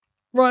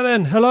Right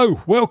then, hello,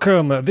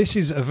 welcome. This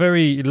is a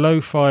very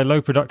lo-fi, low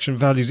production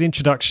values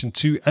introduction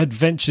to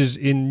Adventures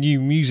in New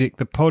Music,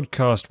 the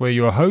podcast where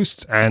your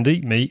hosts, Andy,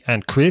 me,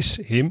 and Chris,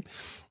 him,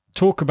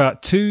 talk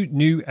about 2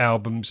 new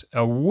albums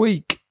a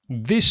week.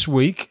 This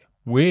week,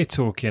 we're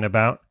talking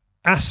about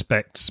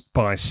Aspects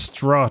by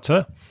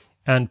Strata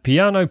and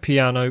Piano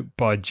Piano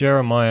by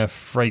Jeremiah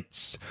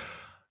Fraites.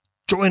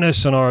 Join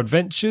us on our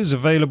adventures,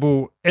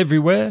 available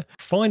everywhere.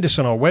 Find us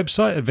on our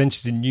website,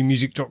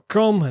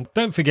 adventuresinnewmusic.com. And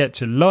don't forget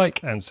to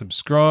like and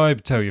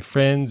subscribe, tell your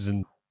friends,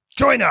 and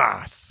join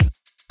us!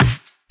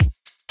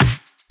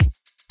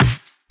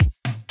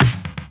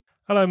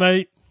 Hello,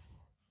 mate.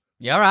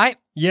 You all right?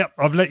 Yep,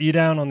 I've let you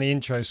down on the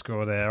intro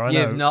score there.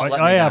 You've not let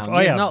me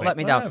down. You've not let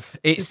me down.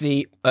 It's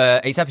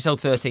episode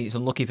 13. It's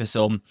unlucky for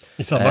some.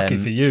 It's unlucky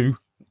for you,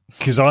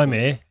 because I'm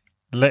here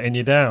letting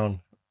you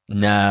down.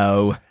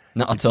 No.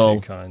 Not at all.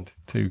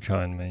 Too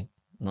kind, mate.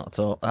 Not at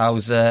all.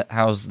 How's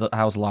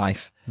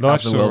life?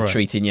 Life's how's the world all right.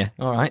 treating you?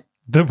 All right.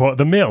 The what?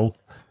 The mill?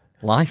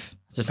 Life?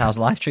 Just how's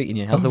life treating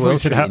you? How's the world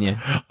treating you?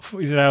 I thought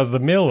you said, how's the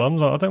mill? I'm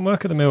like, I don't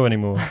work at the mill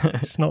anymore.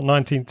 It's not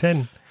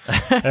 1910.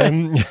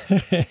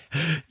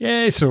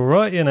 Yeah, it's all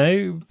right, you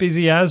know.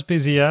 Busy as.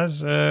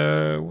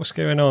 What's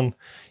going on?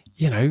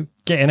 You know,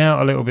 getting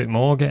out a little bit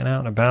more, getting out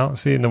and about,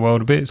 seeing the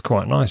world a bit. It's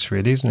quite nice,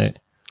 really, isn't it?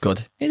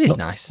 Good. It is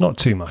nice. Not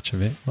too much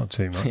of it. Not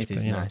too much. It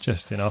is nice.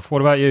 Just enough. What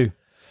about you?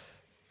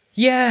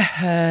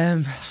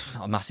 Yeah,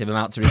 not a massive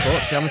amount to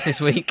report, to be honest, this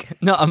week.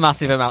 Not a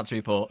massive amount to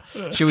report.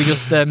 Should we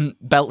just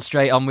belt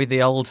straight on with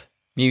the old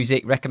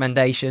music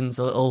recommendations?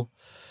 A little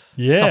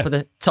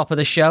top of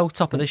the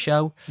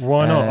show.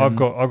 Why not? I've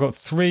got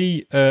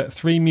three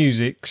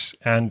musics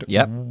and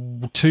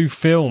 2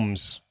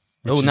 films.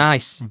 Oh,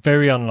 nice.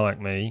 Very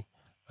unlike me.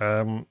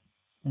 What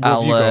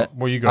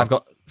have you got? I've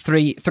got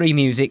three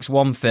musics,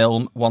 1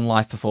 film, 1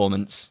 live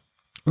performance.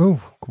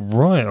 Oh,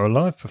 right. A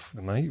live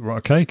performance, mate. Right,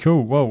 okay,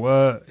 cool.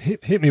 Well,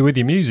 hit me with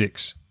your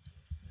musics.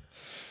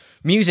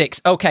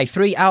 Musics. Okay,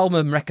 3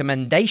 album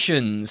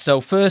recommendations.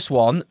 So first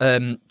one,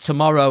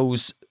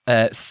 Tomorrow's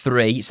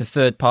 3. It's the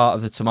 3rd part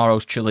of the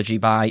Tomorrow's trilogy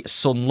by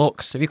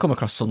Sunlux. Have you come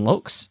across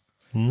Sunlux?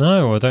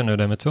 No, I don't know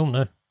them at all,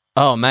 no.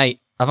 Oh,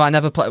 mate. Have I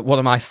never played? One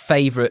of my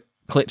favourite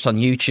clips on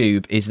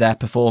YouTube is their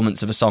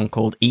performance of a song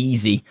called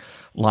Easy,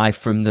 live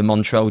from the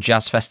Montreux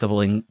Jazz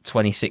Festival in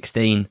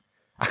 2016.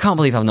 I can't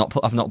believe I've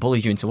not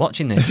bullied you into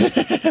watching this.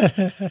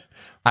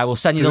 I will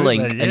send you the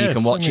link and you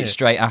can watch it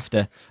straight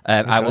after.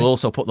 Okay. I will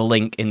also put the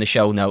link in the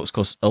show notes,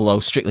 because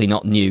although strictly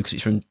not new, because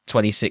it's from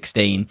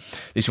 2016,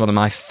 this is one of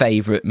my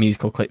favourite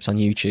musical clips on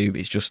YouTube.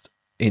 It's just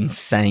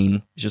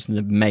insane. It's just an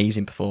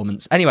amazing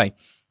performance. Anyway,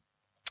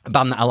 a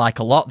band that I like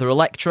a lot. They're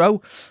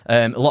electro,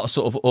 a lot of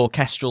sort of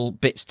orchestral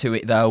bits to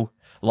it though,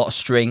 a lot of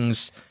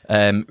strings,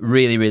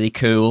 really, really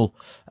cool.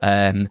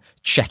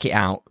 Check it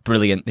out.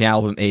 Brilliant. The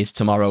album is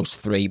Tomorrow's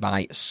 3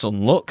 by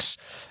Sunlux.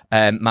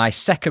 My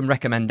second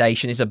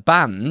recommendation is a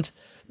band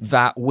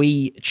that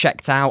we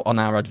checked out on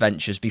our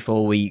adventures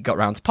before we got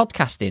around to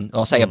podcasting.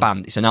 Or say a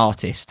band, it's an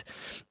artist.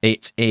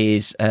 It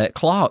is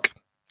Clark.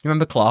 You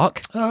remember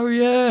Clark? Oh,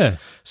 yeah.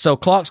 So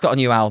Clark's got a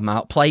new album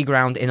out,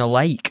 Playground in a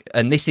Lake,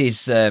 and this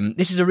is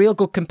a real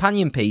good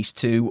companion piece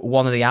to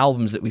one of the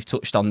albums that we've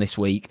touched on this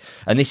week,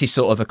 and this is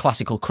sort of a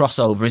classical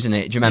crossover, isn't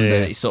it? Do you remember?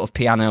 Yeah. It's sort of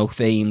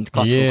piano-themed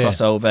classical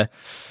crossover.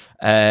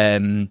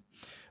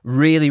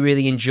 Really,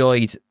 really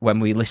enjoyed when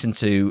we listened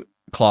to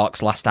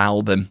Clark's last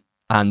album,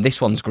 and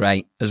this one's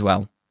great as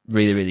well.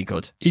 Really, really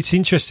good. It's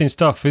interesting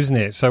stuff, isn't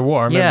it? So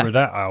what I remember of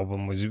that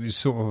album was it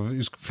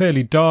was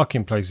fairly dark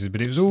in places, but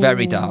it was all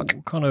very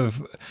dark, kind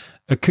of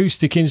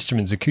acoustic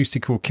instruments,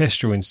 acoustic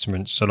orchestral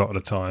instruments a lot of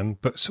the time,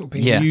 but sort of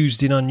being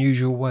used in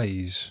unusual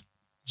ways.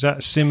 Is that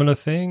a similar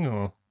thing,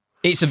 or?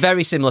 It's a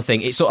very similar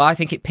thing. I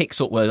think it picks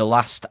up where the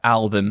last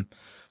album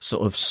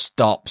sort of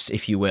stops,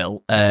 if you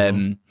will.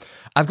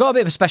 I've got a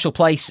bit of a special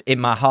place in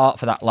my heart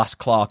for that last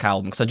Clark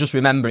album, because I just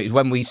remember it was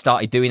when we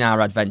started doing our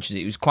adventures.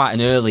 It was quite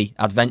an early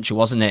adventure,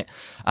 wasn't it?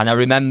 And I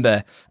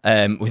remember,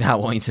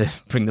 without wanting to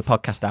bring the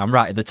podcast down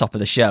right at the top of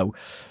the show,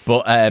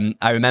 but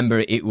I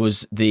remember it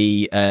was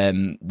the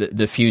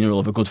funeral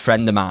of a good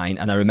friend of mine,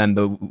 and I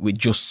remember we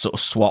just sort of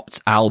swapped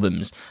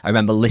albums. I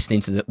remember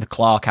listening to the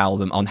Clark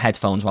album on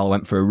headphones while I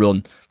went for a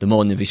run the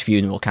morning of his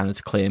funeral, kind of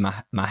to clear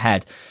my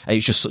head. And it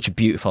was just such a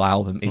beautiful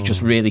album. It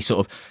just really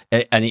sort of,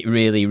 and it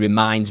really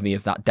reminds me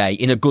of that day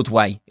in a good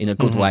way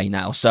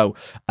now. So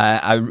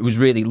I was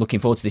really looking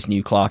forward to this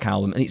new Clark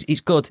album, and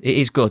it's good. It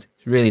is good.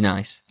 It's really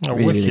nice. Oh,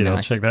 really, wicked. really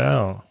nice. I'll check that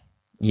out.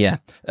 Yeah.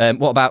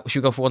 What about, should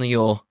we go for one of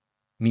your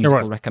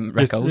musical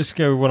recos? Let's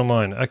go with one of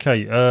mine.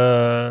 Okay.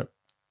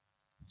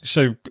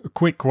 So a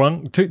quick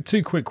one,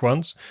 two quick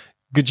ones.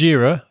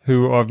 Gojira,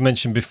 who I've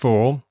mentioned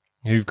before,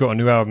 who've got a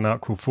new album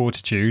out called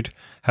Fortitude,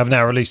 have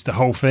now released the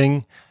whole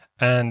thing,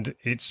 and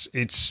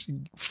it's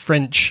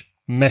French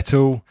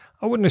metal.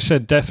 I wouldn't have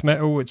said death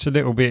metal. It's a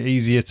little bit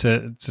easier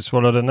to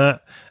swallow than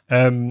that.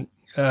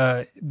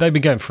 They've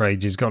been going for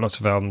ages, got lots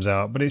of albums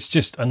out, but it's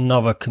just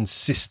another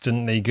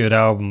consistently good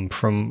album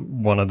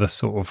from one of the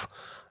sort of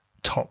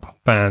top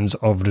bands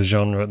of the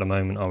genre at the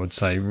moment, I would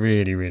say.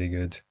 Really, really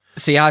good.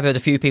 See, I've heard a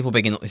few people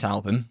bigging up this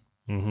album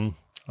and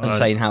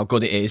saying how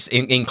good it is,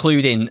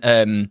 including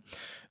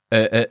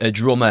a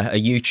drummer,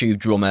 a YouTube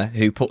drummer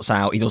who puts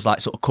out, he does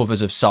like sort of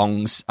covers of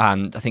songs,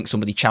 and I think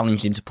somebody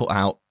challenged him to put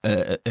out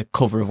a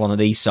cover of one of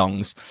these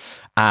songs,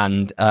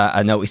 and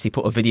I noticed he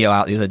put a video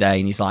out the other day,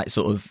 and he's like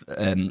sort of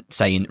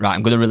saying, right,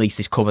 I'm going to release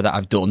this cover that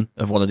I've done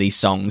of one of these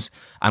songs.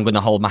 I'm going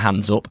to hold my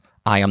hands up.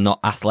 I am not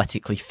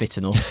athletically fit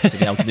enough to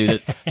be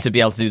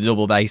able to do the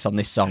double bass on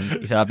this song.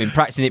 He said, I've been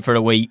practicing it for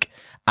a week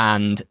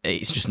and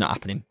it's just not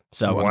happening.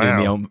 So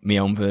I'm doing my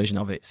own version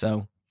of it.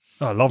 So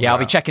I love that. I'll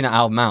be checking that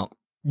album out.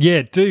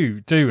 Yeah,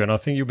 do, and I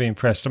think you'll be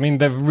impressed. I mean,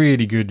 they're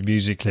really good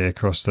musically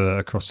across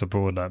the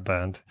board, that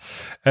band.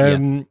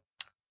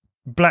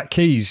 Black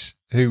Keys,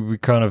 who we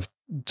kind of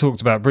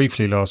talked about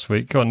briefly last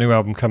week, got a new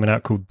album coming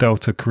out called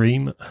Delta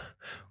Cream,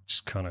 which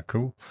is kind of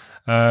cool.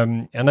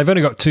 And they've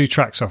only got 2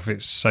 tracks off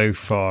it so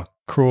far: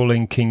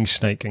 Crawling, King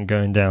Snake, and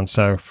Going Down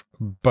South.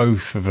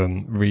 Both of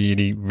them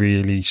really,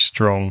 really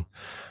strong.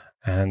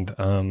 And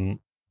I'm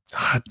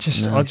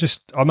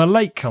a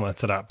latecomer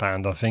to that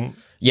band, I think.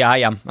 Yeah,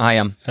 I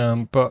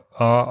am. But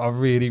I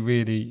really,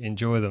 really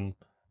enjoy them.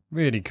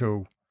 Really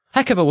cool.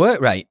 Heck of a work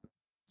rate.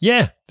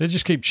 Yeah, they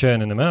just keep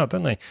churning them out,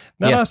 don't they?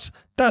 Now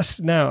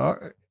that's now.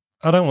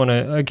 I don't want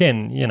to.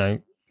 Again,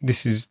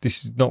 this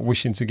is not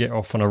wishing to get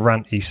off on a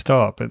ranty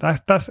start, but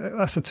that's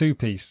a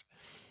 2-piece.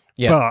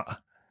 Yeah, but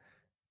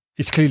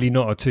it's clearly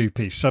not a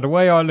 2-piece. So the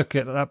way I look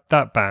at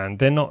that band,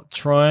 they're not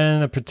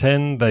trying to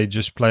pretend they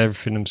just play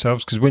everything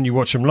themselves, because when you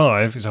watch them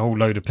live, it's a whole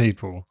load of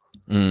people.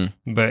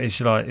 But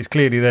it's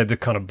clearly they're the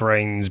kind of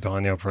brains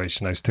behind the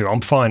operation, those two.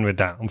 I'm fine with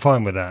that.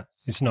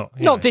 It's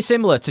not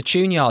dissimilar to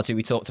Tune Yards, who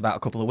we talked about a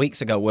couple of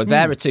weeks ago, where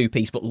they're a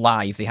 2-piece, but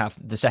live they have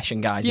the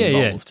session guys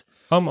involved.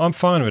 Yeah. I'm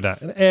fine with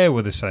that. And Air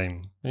were the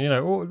same.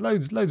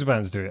 Loads of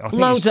bands do it.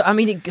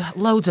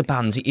 Loads of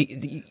bands,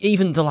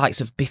 even the likes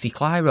of Biffy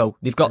Clyro,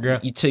 they've got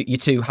your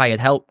two hired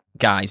help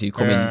guys who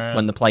come in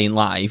when they're playing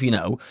live.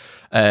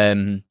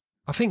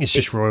 I think it's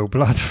just Royal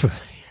Blood for me.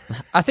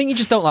 I think you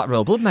just don't like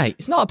Royal Blood, mate.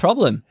 It's not a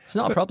problem.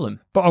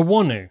 But I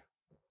want to.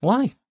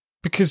 Why?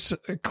 Because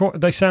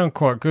they sound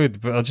quite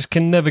good, but I just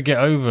can never get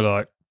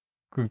over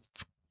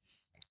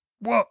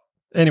what?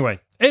 Anyway,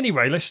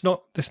 let's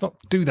not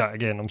do that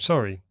again. I'm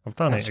sorry, I've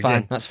done it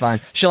again. That's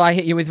fine. Shall I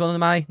hit you with one of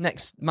my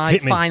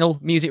final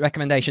music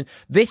recommendation?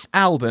 This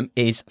album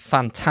is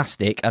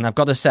fantastic, and I've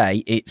got to say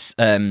it's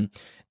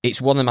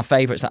one of my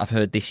favourites that I've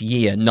heard this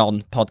year,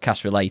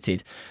 non-podcast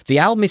related. The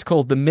album is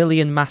called The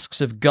Million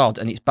Masks of God,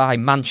 and it's by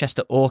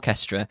Manchester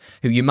Orchestra,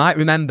 who you might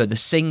remember the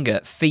singer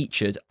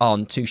featured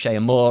on Touche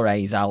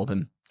Amore's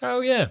album.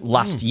 Oh, yeah.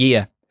 Last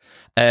year.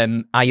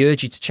 I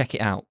urge you to check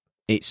it out.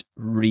 It's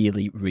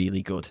really,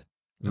 really good.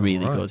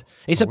 Really good.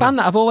 It's a band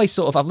that I've always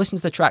I've listened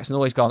to the tracks and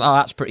always gone, oh,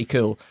 that's pretty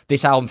cool.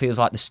 This album feels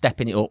like they're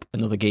stepping it up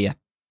another gear.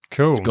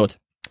 Cool. It's good.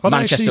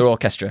 Manchester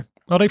Orchestra.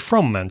 Are they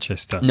from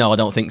Manchester? No, I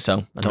don't think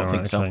so. I don't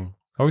think so. I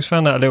always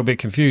found that a little bit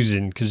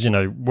confusing because,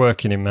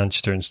 working in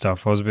Manchester and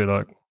stuff, I was a bit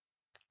like,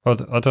 I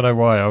don't know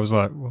why. I was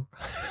like, well.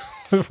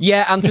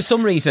 Yeah, and for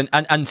some reason,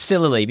 and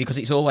sillily, because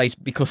I always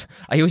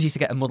used to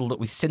get muddled up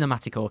with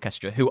Cinematic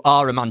Orchestra, who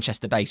are a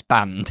Manchester-based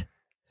band.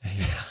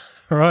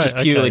 Right. Just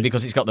purely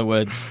because it's got the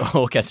word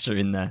orchestra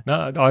in there.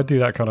 No, I do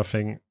that kind of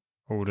thing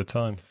all the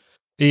time.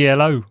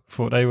 ELO,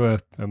 thought they were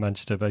a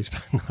Manchester-based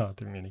band. No, I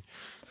didn't really.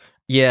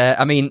 Yeah,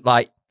 I mean,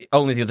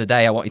 only the other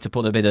day I wanted to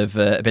put a bit of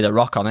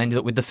rock on. I ended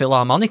up with the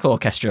Philharmonic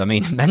Orchestra. I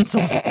mean,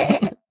 mental.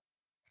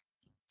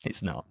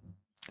 It's not.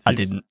 I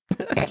didn't.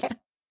 It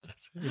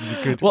was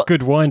a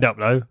good wind-up,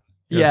 though.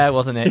 Yeah,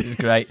 wasn't it? It was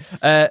great.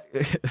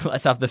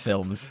 Let's have the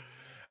films.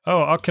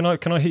 Oh, can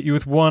I hit you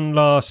with one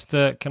last?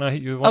 Can I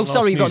hit you with one? Oh,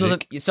 sorry, you got another.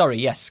 Sorry,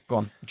 yes, go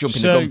on.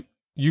 Jumping the gun.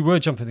 You were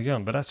jumping the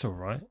gun, but that's all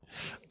right.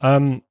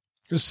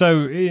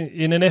 So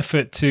in an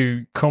effort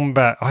to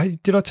combat,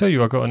 did I tell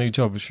you I got a new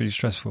job? It's really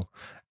stressful.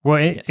 Well,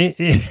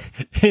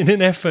 in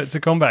an effort to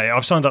combat it,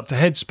 I've signed up to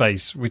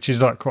Headspace, which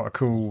is quite a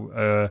cool,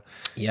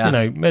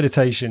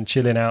 meditation,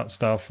 chilling out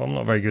stuff. I'm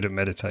not very good at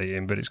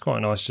meditating, but it's quite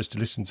nice just to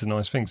listen to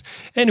nice things.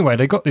 Anyway,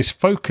 they got this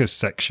focus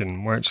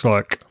section where it's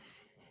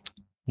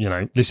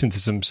listen to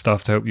some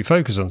stuff to help you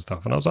focus on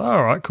stuff. And I was like,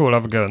 all right, cool, I'll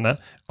have a go on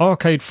that.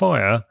 Arcade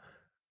Fire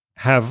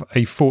have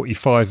a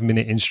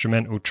 45-minute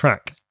instrumental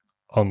track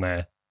on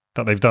there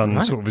that they've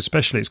done sort of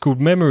especially. It's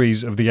called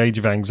Memories of the Age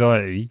of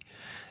Anxiety.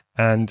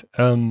 And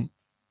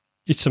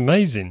it's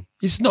amazing.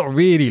 It's not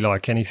really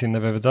like anything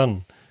they've ever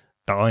done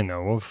that I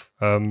know of.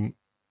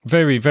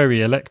 Very,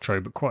 very electro,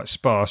 but quite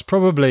sparse.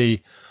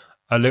 Probably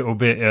a little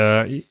bit,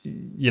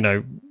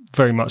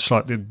 very much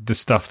like the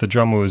stuff the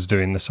drummer was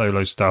doing, the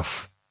solo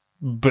stuff,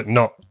 but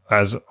not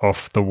as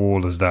off the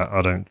wall as that,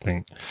 I don't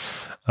think.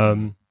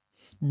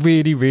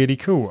 Really, really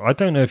cool. I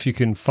don't know if you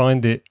can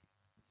find it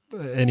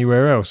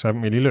anywhere else. I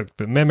haven't really looked.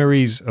 But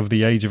Memories of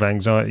the Age of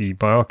Anxiety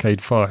by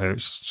Arcade Fire.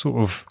 It's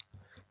sort of,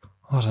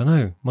 I don't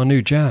know, my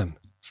new jam.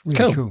 It's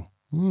really cool.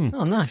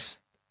 Oh, nice.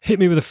 Hit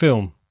me with a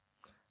film.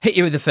 Hit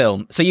you with a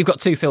film. So you've got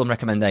 2 film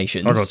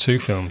recommendations. I've got 2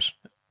 films.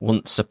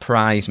 Wouldn't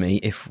surprise me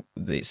if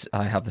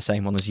I have the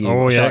same one as you.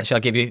 Oh, yeah. Shall I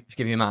give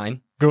you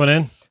mine? Go on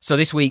in. So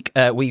this week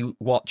we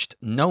watched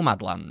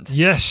Nomadland.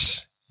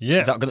 Yes. Yeah.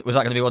 Was that going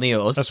to be one of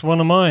yours? That's one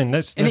of mine.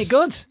 Isn't it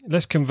good?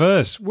 Let's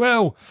converse.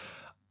 Well,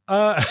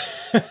 I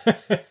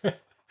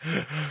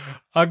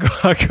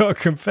got to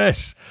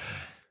confess,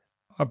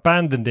 I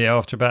abandoned it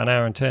after about an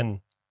hour and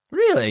 10.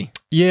 Really?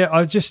 Yeah,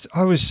 I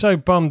was so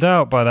bummed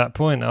out by that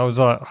point. I was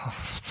like,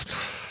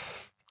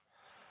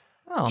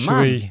 oh should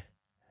man. we?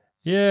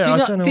 Yeah, I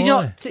don't know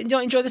why. Did you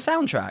not enjoy the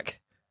soundtrack?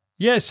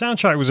 Yeah,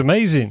 soundtrack was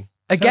amazing.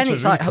 Again, Soundtrack it's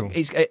was like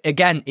really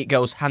cool. it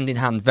goes hand in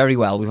hand very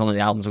well with one of the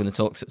albums we're going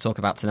to talk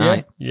about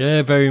tonight.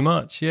 Yeah, very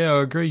much. Yeah,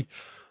 I agree.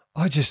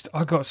 I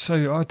got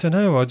so, I don't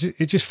know.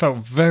 It just felt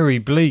very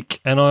bleak,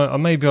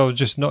 and maybe I was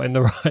just not in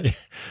the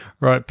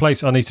right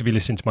place. I need to be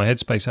listening to my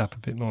Headspace app a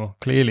bit more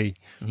clearly.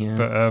 Yeah,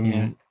 but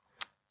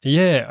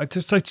yeah.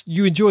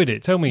 You enjoyed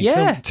it. Tell me.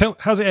 Yeah. Tell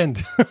how's it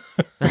end?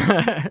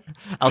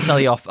 I'll tell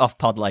you off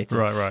pod later.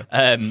 Right.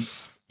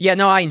 Yeah,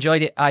 no, I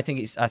enjoyed it. I think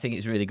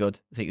it's really good.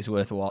 I think it's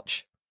worth a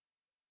watch.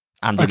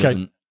 Andy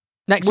doesn't.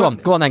 Next one.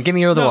 Go on then. Give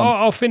me your other one.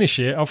 I'll finish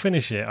it. I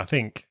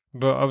think.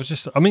 But I was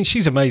just. I mean,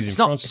 she's amazing.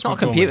 It's not a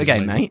computer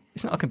game, mate.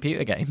 It's not a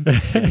computer game.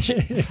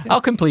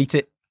 I'll complete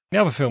it. The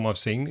other film I've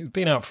seen, it's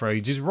been out for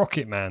ages,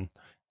 Rocket Man.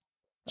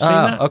 Seen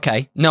that?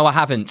 Okay. No, I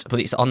haven't,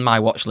 but it's on my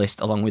watch list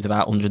along with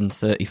about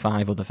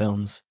 135 other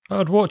films.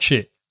 I'd watch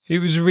it. It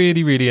was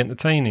really, really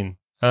entertaining.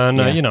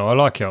 And, I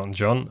like Elton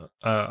John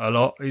a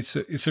lot. It's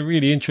a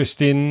really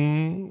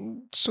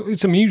interesting...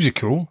 It's a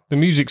musical. The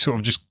music sort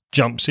of just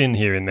jumps in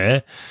here and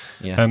there.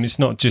 Yeah. It's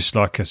not just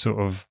like a sort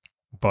of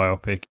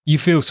biopic. You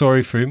feel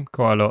sorry for him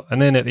quite a lot.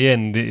 And then at the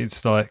end,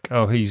 it's like,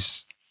 oh,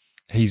 he's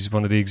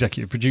one of the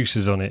executive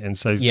producers on it, and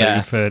so is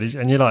David Furley.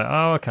 And you're like,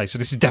 oh, okay, so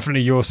this is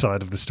definitely your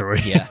side of the story.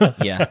 Yeah.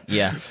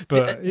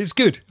 But it's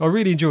good. I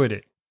really enjoyed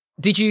it.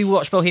 Did you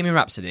watch Bohemian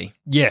Rhapsody?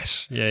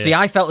 Yes. Yeah. See,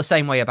 I felt the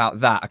same way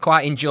about that. I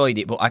quite enjoyed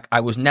it, but I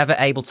was never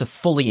able to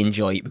fully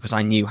enjoy it because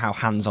I knew how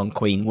hands-on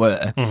Queen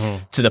were,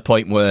 to the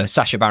point where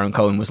Sacha Baron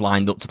Cohen was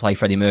lined up to play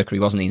Freddie Mercury,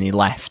 wasn't he? And he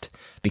left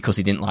because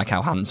he didn't like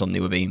how hands-on they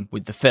were being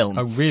with the film.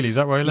 Oh, really? Is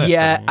that why he left?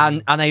 Yeah,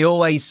 and I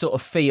always sort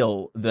of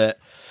feel that...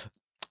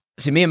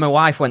 See, me and my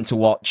wife went to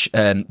watch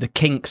the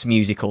Kinks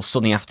musical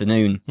Sunny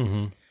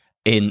Afternoon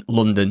in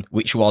London,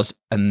 which was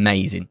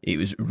amazing. It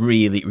was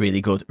really,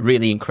 really good,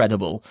 really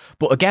incredible.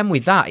 But again,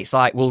 with that, it's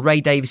like, well, Ray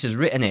Davies has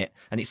written it,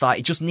 and it's like,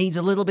 it just needs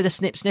a little bit of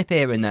snip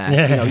here and there.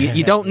 Yeah.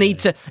 You don't need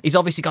to... He's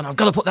obviously gone, I've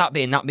got to put that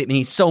bit in, that bit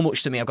means so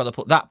much to me, I've got to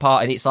put that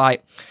part, and it's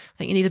like, I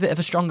think you need a bit of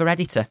a stronger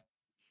editor.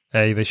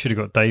 Hey, they should have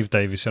got Dave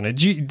Davies on it.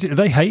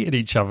 They hated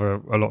each other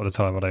a lot of the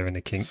time when they were in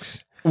the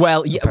Kinks.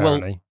 Well, yeah,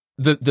 apparently.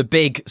 The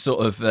big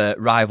sort of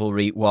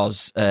rivalry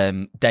was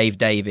Dave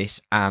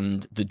Davis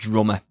and the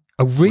drummer.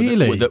 Oh,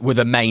 really? Were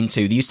the main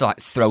two. They used to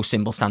like throw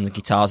cymbal stands and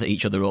guitars at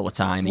each other all the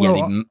time.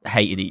 They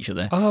hated each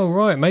other. Oh,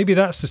 right. Maybe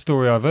that's the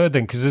story I've heard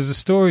then, because there's a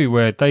story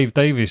where Dave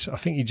Davis, I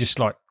think he just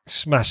like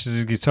smashes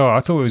his guitar.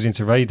 I thought it was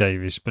into Ray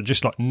Davis, but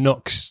just like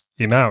knocks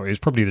him out. It was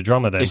probably the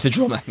drummer then. It's the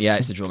drummer. Yeah,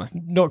 it's the drummer.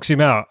 Knocks him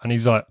out, and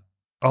he's like,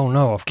 oh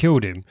no, I've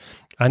killed him.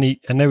 And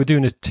they were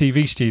doing a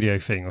TV studio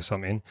thing or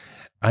something,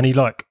 and he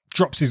like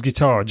drops his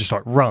guitar and just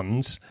like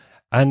runs,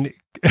 and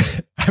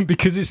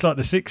because it's like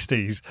the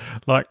 60s,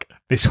 like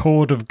this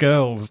horde of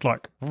girls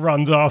like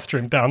runs after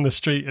him down the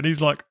street, and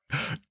he's like,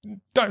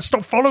 don't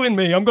stop following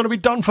me, I'm going to be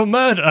done for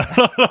murder.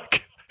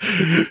 Like,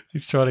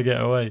 he's trying to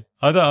get away.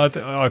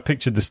 I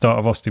pictured the start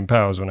of Austin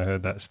Powers when I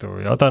heard that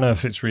story. I don't know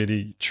if it's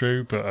really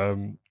true, but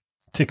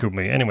tickled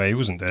me. Anyway, he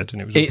wasn't dead,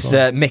 and it was. It's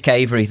Mick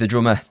Avery, the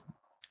drummer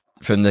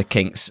from the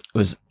Kinks.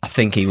 I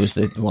think he was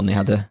the one they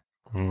had a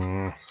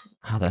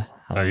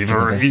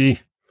Avery.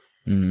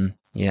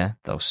 Yeah,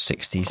 those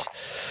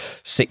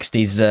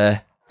 60s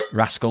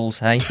rascals,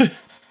 hey?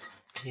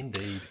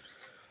 Indeed.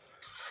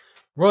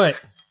 Right.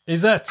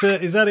 Is that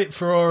it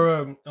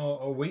for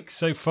our week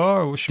so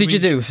far? Or did you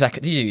do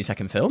your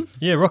second film?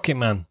 Yeah, Rocket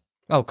Man.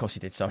 Oh, of course you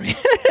did, sorry.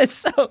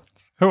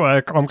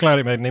 I'm glad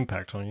it made an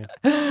impact on you.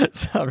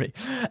 Sorry.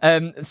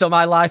 So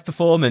my live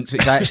performance,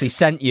 which I actually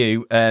sent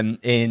you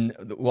in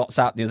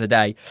WhatsApp the other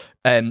day,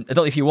 I don't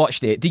know if you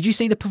watched it. Did you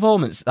see the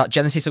performance, that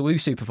Genesis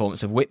Owusu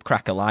performance of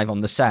Whipcracker live on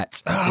the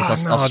set?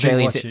 This Australian. I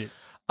didn't watch it.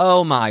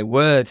 Oh my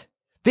word.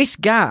 This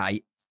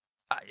guy,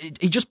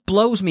 he just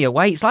blows me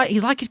away. He's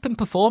like he's been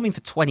performing for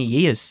 20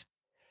 years.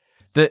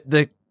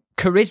 The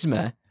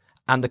charisma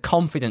and the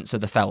confidence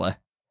of the fella,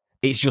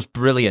 it's just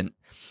brilliant.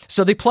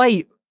 So they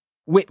play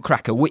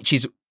Whipcracker, which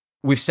is,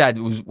 we've said,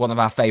 was one of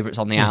our favourites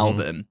on the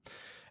album.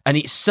 And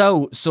it's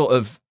so sort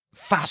of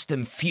fast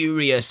and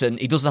furious, and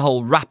he does the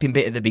whole rapping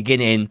bit at the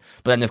beginning.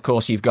 But then, of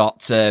course, you've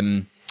got,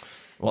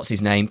 what's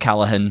his name,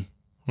 Callahan,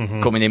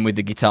 coming in with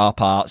the guitar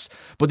parts.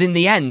 But in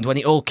the end, when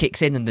it all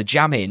kicks in and the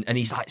jamming, and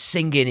he's like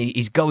singing,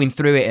 he's going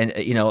through it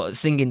and,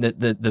 singing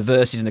the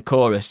verses and the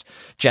chorus,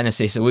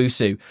 Genesis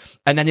Owusu.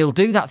 And then he'll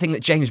do that thing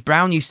that James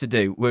Brown used to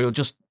do, where he'll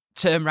just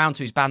turn round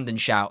to his band and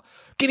shout,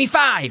 "Give me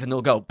 5!" And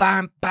they'll go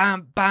bam,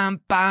 bam, bam,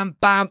 bam,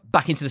 bam,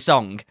 back into the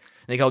song.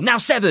 And they go, now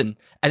 7,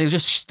 and he'll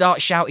just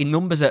start shouting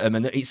numbers at them,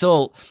 and it's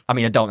all, I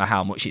mean, I don't know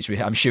how much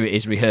I'm sure it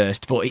is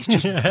rehearsed, but it's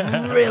just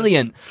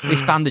brilliant.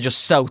 This band are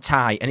just so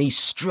tight, and he's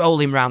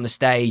strolling around the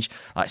stage,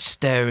 like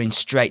staring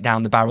straight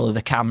down the barrel of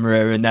the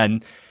camera, and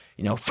then,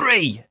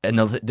 3, and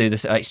they'll do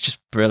this. It's just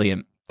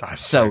brilliant.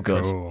 That's so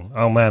good. Cool.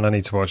 Oh man, I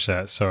need to watch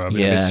that. Sorry, I've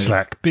been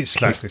a bit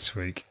slack this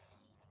week.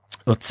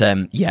 But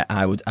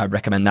I'd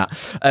recommend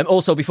that.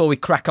 Also, before we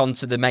crack on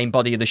to the main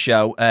body of the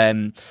show,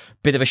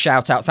 bit of a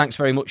shout out. Thanks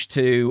very much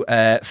to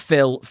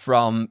Phil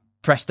from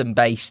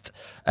Preston-based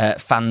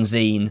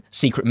fanzine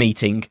Secret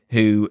Meeting,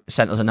 who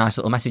sent us a nice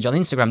little message on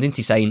Instagram, didn't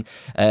he, saying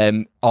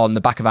on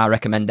the back of our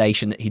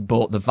recommendation that he'd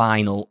bought the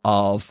vinyl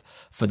of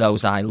For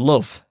Those I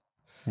Love.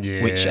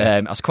 Yeah. Which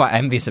I was quite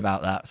envious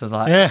about that. So I was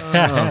like,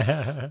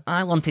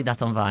 I wanted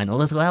that on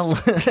vinyl as well.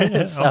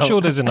 So, I'm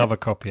sure there's another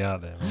copy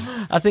out there.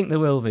 Man. I think there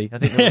will be.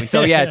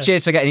 So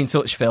cheers for getting in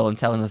touch, Phil, and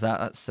telling us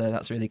that.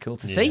 That's really cool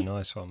to see.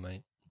 Nice one,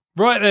 mate.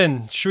 Right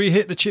then, should we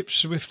hit the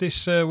chips with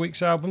this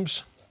week's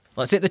albums?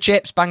 Let's hit the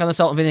chips, bang on the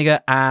salt and vinegar,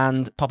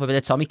 and pop a bit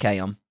of Tommy K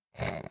on.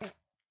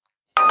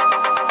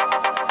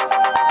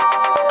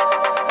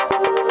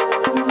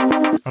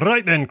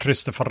 Right then,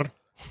 Christopher.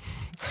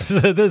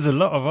 There's a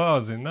lot of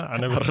R's in that.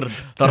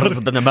 That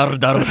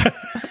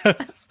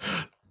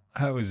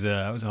was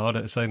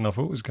harder to say than I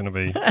thought it was going to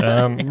be.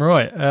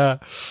 Right,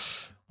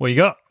 what you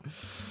got?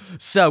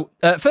 So,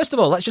 first of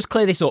all, let's just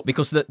clear this up,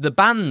 because the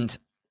band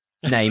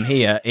name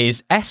here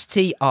is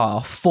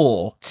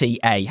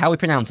STR4TA. How are we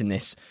pronouncing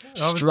this?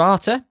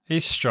 Strata?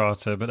 It's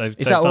Strata, but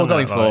is that what we're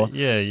going for?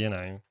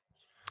 Yeah,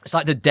 It's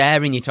like they're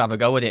daring you to have a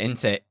go at it,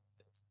 isn't it?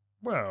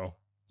 Well,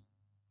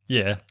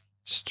 yeah.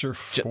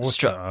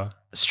 Strafota.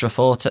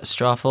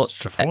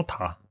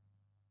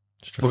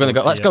 We're going to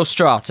go. Let's go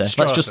Strata.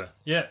 Let's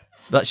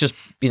just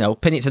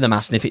pin it to the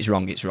mast, and if it's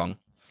wrong, it's wrong.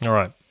 All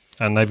right.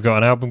 And they've got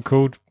an album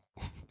called.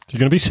 You're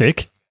going to be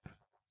sick.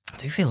 I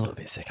do feel a little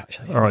bit sick,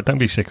 actually. All right, don't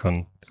be sick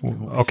on.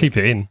 I'll keep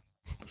it in.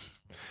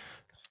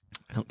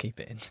 Don't keep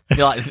it in.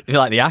 You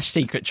like the Ash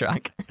secret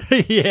track?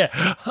 Yeah.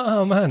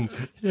 Oh man.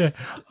 Yeah.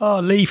 Oh,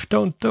 Leaf,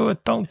 don't do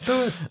it. Don't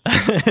do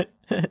it.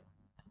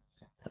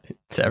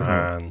 Terrible.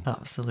 Man.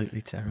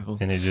 Absolutely terrible.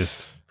 And it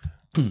just...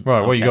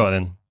 Right, what you got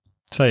then?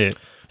 Say it.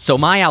 So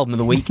my album of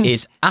the week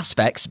is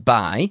Aspects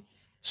by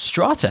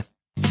Strata.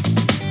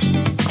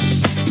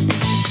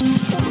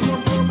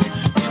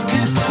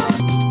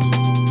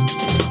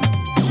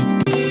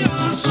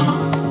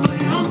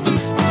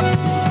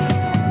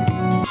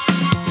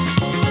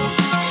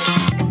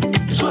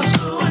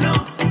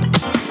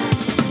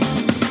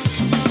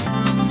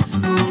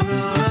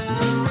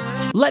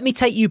 Let me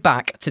take you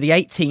back to the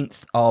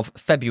 18th of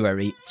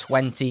February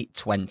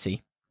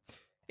 2020.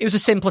 It was a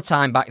simpler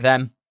time back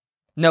then.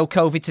 No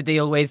COVID to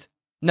deal with,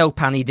 no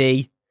Panny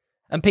D,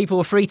 and people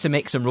were free to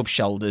mix and rub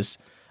shoulders.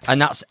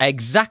 And that's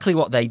exactly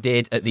what they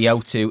did at the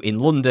O2 in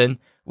London,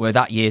 where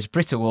that year's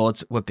Brit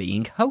Awards were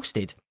being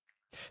hosted.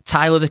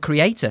 Tyler, the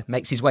Creator,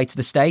 makes his way to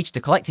the stage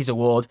to collect his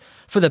award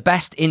for the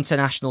Best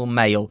International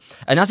Male.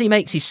 And as he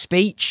makes his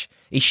speech,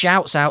 he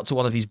shouts out to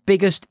one of his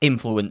biggest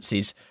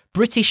influences,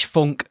 British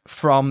funk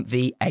from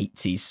the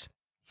 80s.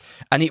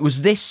 And it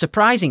was this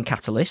surprising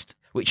catalyst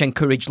which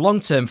encouraged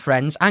long-term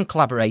friends and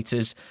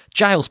collaborators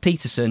Giles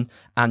Peterson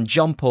and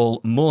John Paul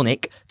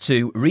Mornick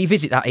to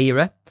revisit that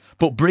era,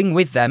 but bring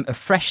with them a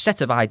fresh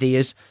set of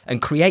ideas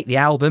and create the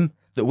album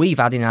that we've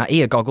had in our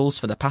ear goggles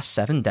for the past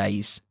 7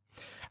 days.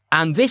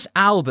 And this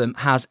album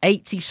has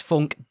 80s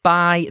funk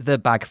by the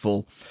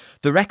bagful.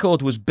 The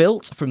record was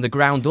built from the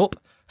ground up,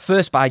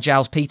 first by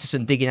Giles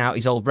Peterson digging out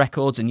his old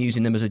records and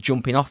using them as a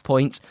jumping off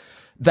point,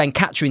 then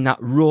capturing that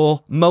raw,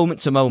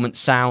 moment-to-moment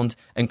sound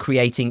and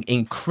creating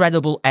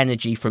incredible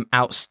energy from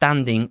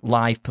outstanding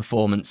live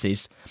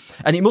performances.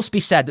 And it must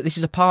be said that this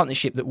is a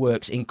partnership that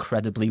works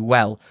incredibly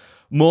well.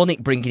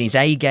 Mornick bringing his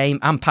A-game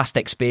and past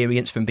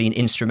experience from being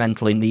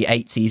instrumental in the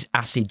 80s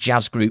acid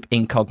jazz group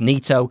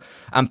Incognito,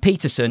 and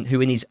Peterson,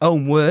 who in his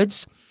own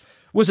words,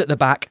 was at the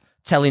back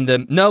telling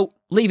them, no,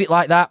 leave it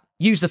like that,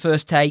 use the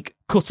first take,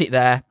 cut it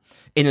there,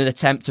 in an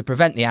attempt to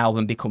prevent the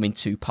album becoming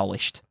too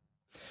polished.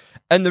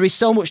 And there is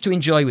so much to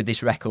enjoy with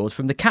this record,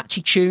 from the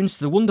catchy tunes to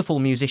the wonderful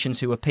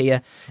musicians who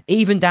appear,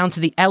 even down to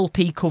the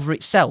LP cover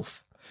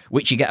itself,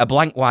 which you get a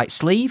blank white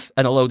sleeve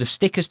and a load of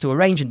stickers to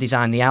arrange and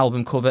design the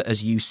album cover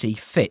as you see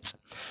fit.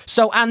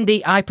 So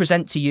Andy, I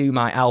present to you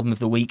my album of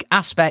the week,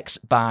 Aspects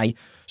by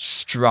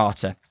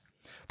Strata.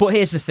 But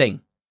here's the thing.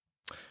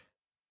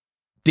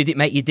 Did it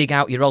make you dig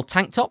out your old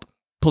tank top,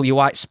 pull your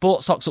white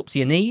sports socks up to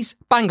your knees,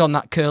 bang on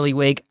that curly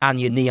wig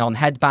and your neon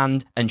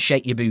headband and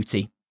shake your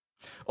booty?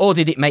 Or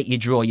did it make you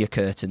draw your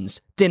curtains,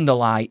 dim the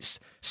lights,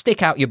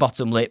 stick out your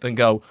bottom lip and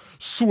go,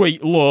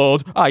 sweet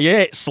lord, I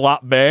hate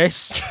slap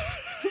bass?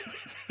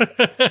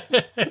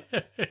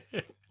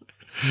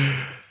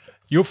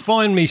 You'll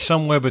find me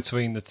somewhere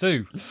between the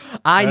two.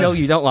 I know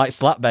you don't like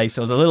slap bass,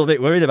 so I was a little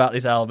bit worried about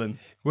this album.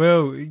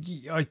 Well,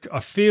 I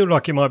feel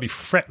like it might be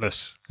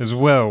fretless as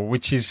well,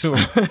 which is sort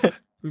of...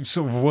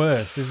 sort of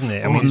worth, isn't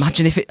it? I mean,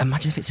 imagine if it's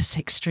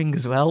a 6-string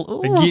as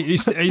well.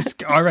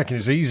 I reckon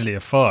it's easily a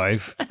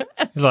 5.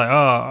 It's like,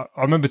 I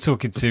remember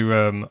talking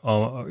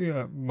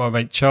to my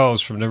mate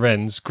Charles from the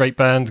Wrens. Great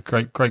band,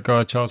 great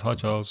guy, Charles. Hi,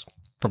 Charles.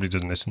 Probably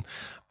doesn't listen,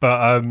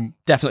 but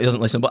definitely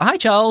doesn't listen. But hi,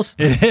 Charles.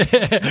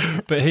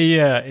 But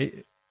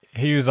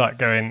he was like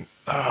going,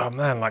 oh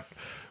man, like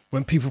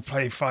when people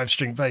play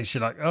 5-string bass,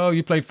 you're like, oh,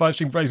 you play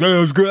 5-string bass.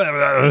 Oh, it's great.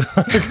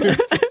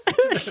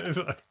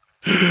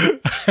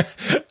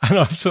 And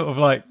I'm sort of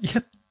like, yeah,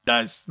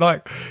 that's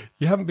like,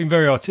 you haven't been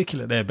very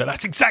articulate there, but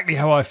that's exactly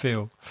how I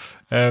feel.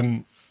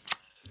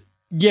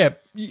 Yeah,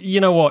 you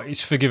know what?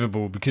 It's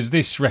forgivable because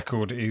this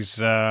record is,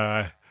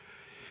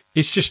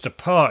 it's just a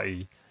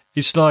party.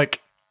 It's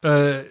like,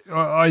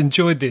 I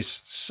enjoyed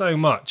this so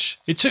much.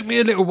 It took me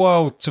a little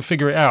while to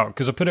figure it out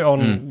because I put it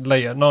on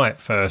late at night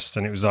first,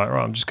 and it was like,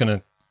 right, I'm just going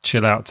to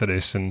chill out to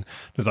this, and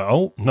it was like,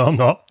 oh, no, I'm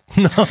not.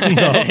 No, I'm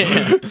not.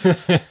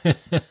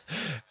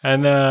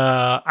 And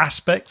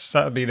Aspects,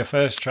 that would be the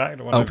first track.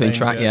 The one opening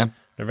track,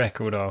 the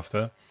record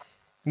after.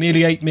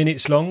 Nearly 8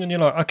 minutes long, and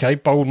you're like, okay,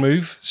 bold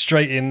move,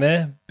 straight in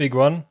there, big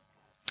one.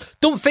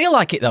 Don't feel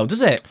like it though,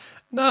 does it?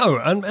 No,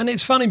 and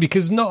it's funny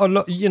because not a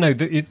lot, you know,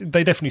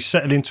 they definitely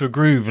settle into a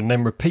groove and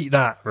then repeat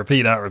that,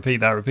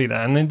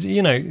 and then,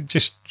 you know,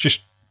 just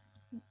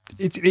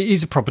it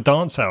is a proper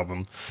dance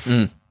album,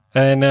 and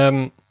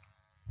there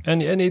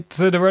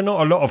are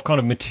not a lot of kind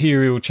of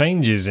material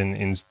changes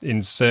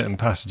in certain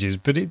passages,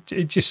 but it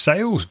just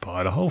sails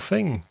by the whole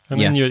thing,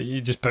 and then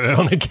you just put it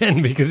on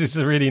again because it's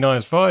a really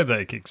nice vibe that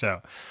it kicks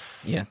out.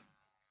 Yeah.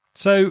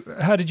 So,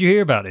 how did you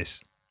hear about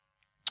this?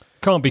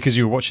 Can't be because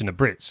you were watching the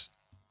Brits.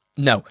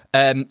 No,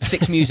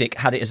 Six Music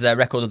had it as their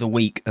record of the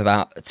week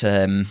about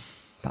a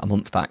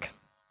month back.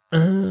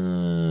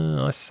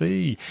 I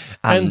see.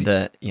 And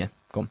go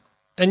on.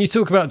 And you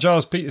talk about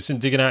Giles Peterson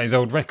digging out his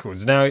old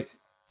records. Now,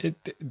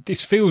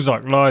 this feels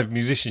like live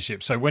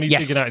musicianship. So when he's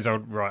digging out his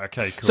old, right?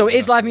 Okay, cool. So it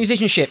is live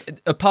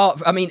musicianship.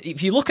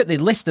 If you look at the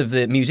list of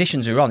the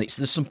musicians who are on,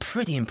 there's some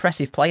pretty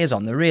impressive players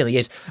on. There really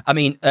is. I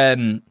mean.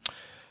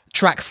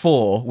 Track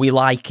 4, We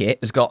Like It,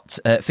 has got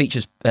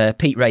features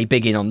Pete Ray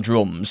Biggin on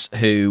drums,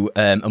 who,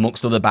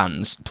 amongst other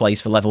bands, plays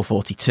for Level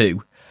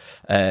 42.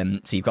 So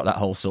you've got that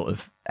whole sort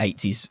of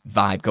 80s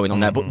vibe going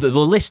on there. But the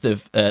list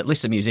of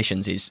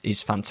musicians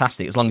is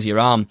fantastic, as long as you're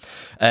on.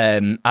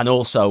 And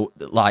also,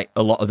 like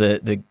a lot of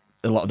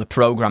the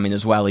programming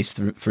as well is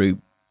through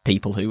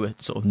people who are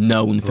sort of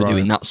known for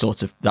doing that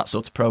sort of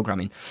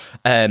programming.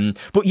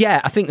 But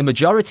yeah, I think the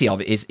majority of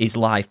it is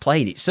live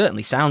played. It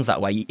certainly sounds that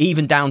way,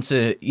 even down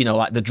to, you know,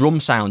 like the drum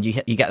sound. You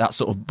get that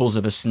sort of buzz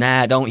of a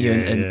snare, don't you?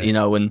 You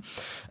know, and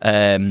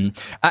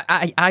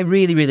I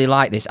really, really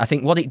like this. I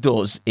think what it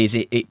does is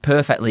it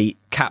perfectly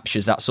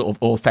captures that sort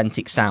of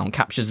authentic sound,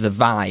 captures the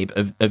vibe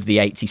of the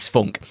 80s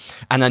funk.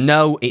 And I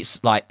know it's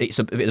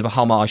a bit of a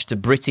homage to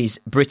British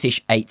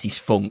 80s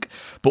funk,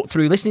 but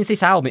through listening to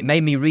this album, it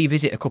made me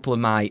revisit a couple of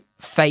my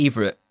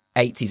favourite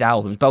 80s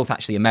albums, both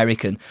actually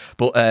American,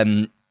 but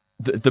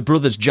the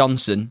Brothers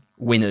Johnson,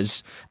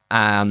 Winners,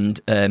 and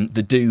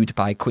The Dude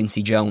by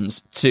Quincy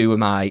Jones, two of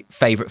my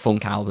favourite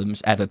funk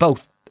albums ever,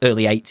 both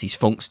early 80s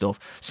funk stuff,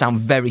 sound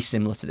very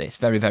similar to this,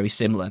 very, very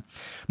similar.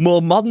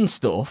 More modern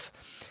stuff,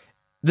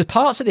 the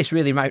parts of this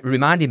really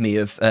reminded me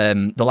of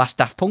the last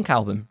Daft Punk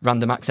album,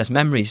 Random Access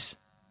Memories.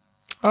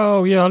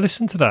 Oh, yeah, I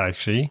listened to that,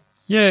 actually.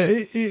 Yeah,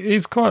 it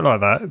is quite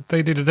like that.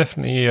 They did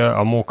definitely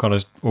a more kind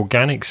of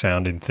organic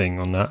sounding thing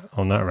on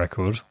that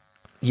record.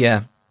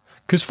 Yeah.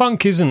 Because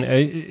funk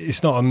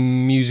it's not a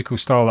musical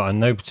style that I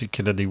know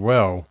particularly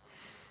well.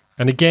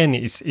 And again,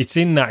 it's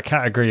in that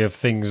category of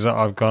things that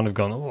I've kind of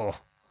gone, oh,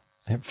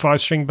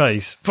 5-string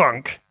bass,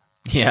 funk.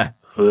 Yeah.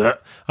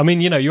 I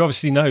mean, you know, you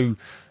obviously know,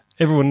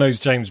 everyone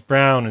knows James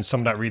Brown and some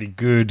of that really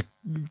good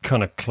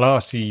kind of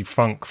classy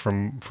funk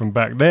from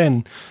back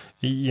then,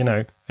 you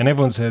know, and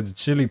everyone's heard the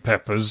Chili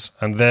Peppers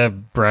and their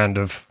brand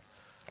of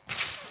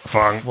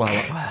funk. Well,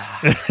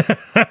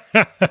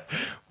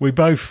 we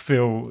both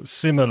feel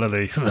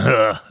similarly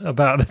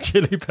about the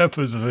Chili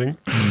Peppers, I think.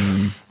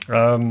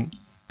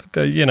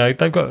 But you know,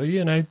 they've got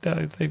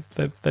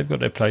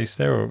their place.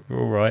 They're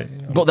all right.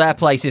 But their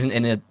place isn't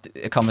in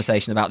a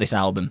conversation about this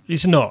album.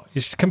 It's not.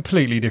 It's a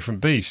completely different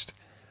beast.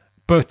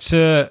 But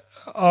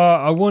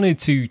I wanted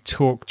to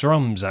talk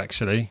drums,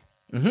 actually.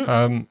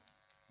 Mm-hmm.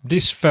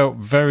 This felt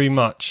very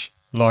much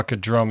like a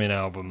drumming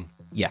album.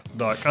 Yeah.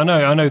 Like I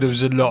know there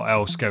was a lot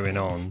else going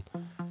on,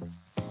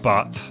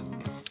 but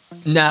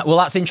well,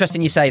 that's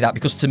interesting you say that,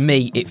 because to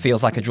me it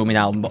feels like a drumming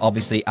album, but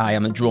obviously I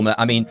am a drummer.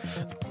 I mean,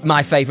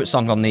 my favourite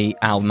song on the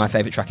album, my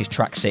favourite track is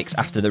track 6,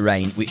 After the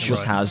Rain, which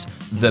just has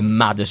the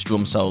maddest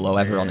drum solo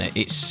ever on it.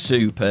 It's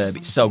superb.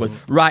 It's so good.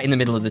 Right in the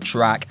middle of the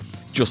track,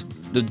 just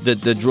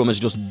the drummers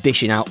just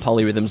dishing out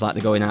polyrhythms like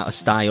they're going out of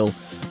style.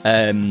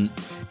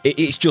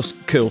 It's just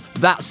cool.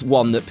 That's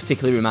one that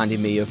particularly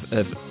reminded me of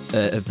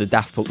the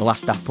Daft Punk, the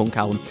last Daft Punk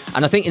album.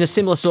 And I think in a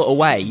similar sort of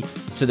way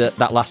to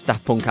that last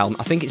Daft Punk album,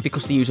 I think it's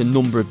because they use a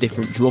number of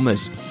different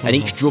drummers, and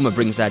each drummer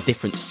brings their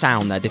different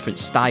sound, their different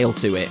style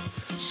to it.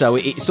 So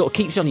it sort of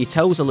keeps you on your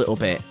toes a little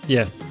bit.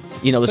 Yeah.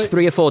 You know, there's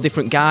 3 or 4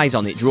 different guys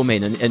on it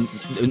drumming, and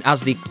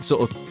as they each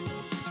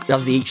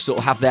sort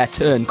of have their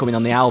turn coming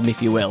on the album,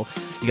 if you will,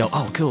 you go,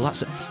 oh, cool,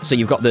 that's it. So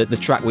you've got the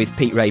track with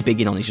Pete Ray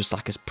Biggin on, it's just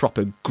like a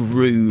proper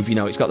groove, you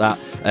know, it's got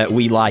that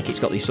We Like It,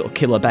 it's got this sort of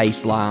killer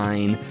bass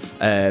line,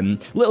 a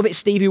little bit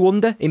Stevie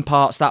Wonder in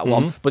parts, that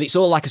one, but it's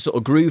all like a sort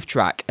of groove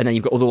track, and then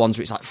you've got other ones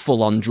where it's like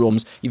full-on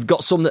drums. You've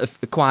got some that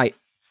are quite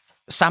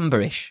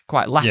samba-ish,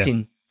 quite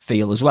Latin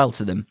feel as well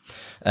to them.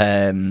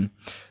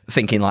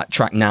 Thinking like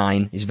track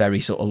 9 is very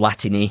sort of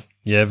Latin-y.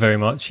 Yeah, very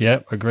much, yeah,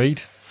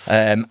 agreed.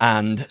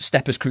 And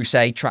Steppers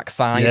Crusade, track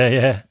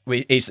 5,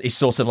 is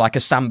sort of like a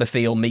samba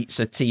feel meets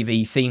a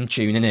TV theme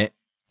tune, isn't it?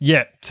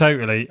 Yeah,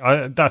 totally.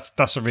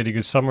 That's a really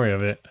good summary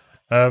of it.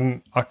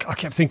 I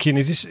kept thinking,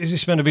 is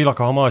this meant to be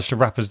like a homage to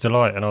Rapper's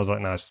Delight? And I was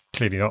like, no, it's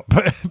clearly not.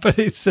 But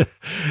it's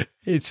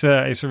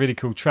a really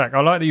cool track.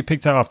 I like that you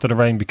picked out After the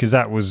Rain because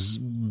that was,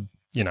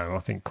 you know, I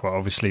think quite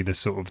obviously the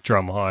sort of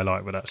drum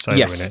highlight with that solo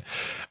in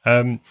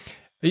it.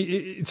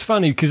 It's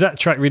funny because that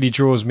track really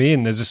draws me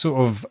in. There's a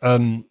sort of,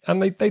 and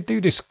they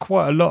do this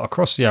quite a lot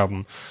across the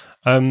album.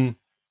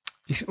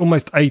 It's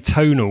almost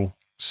atonal.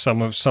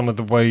 Some of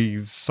the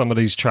ways some of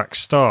these tracks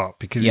start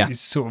because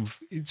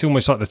it's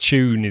almost like the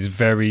tune is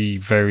very,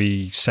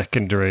 very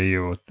secondary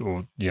or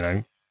you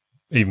know,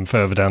 even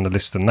further down the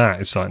list than that.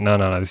 It's like no,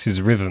 this is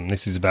a rhythm.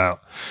 This is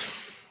about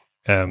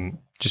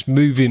just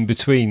moving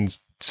between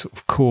sort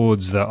of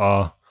chords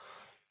that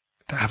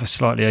have a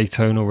slightly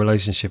atonal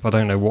relationship. I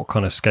don't know what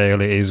kind of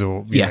scale it is,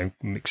 or you know,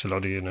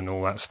 mixolydian and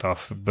all that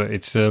stuff. But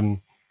it's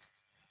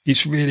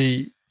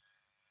really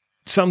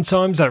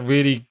sometimes that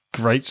really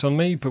grates on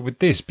me. But with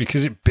this,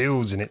 because it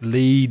builds and it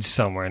leads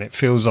somewhere, and it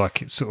feels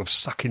like it's sort of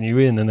sucking you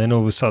in, and then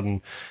all of a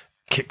sudden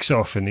kicks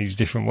off in these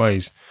different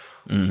ways.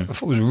 I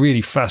thought it was a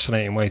really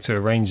fascinating way to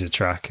arrange the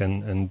track,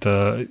 and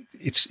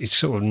it's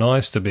sort of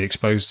nice to be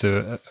exposed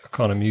to a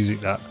kind of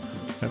music that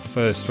at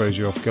first throws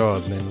you off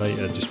guard and then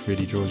later just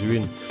really draws you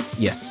in.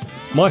 Yeah.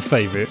 My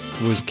favourite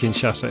was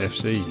Kinshasa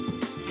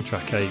FC,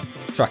 track 8.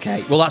 Track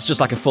 8. Well, that's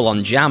just like a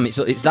full-on jam.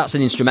 That's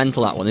an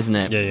instrumental, that one, isn't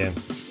it? Yeah.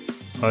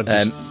 I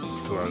just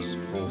thought that was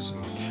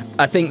awesome.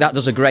 I think that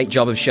does a great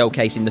job of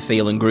showcasing the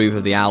feel and groove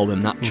of the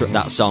album.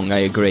 That song, I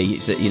agree.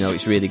 It's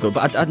it's really good.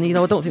 But I don't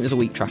think there's a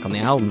weak track on the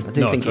album. I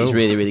do think it's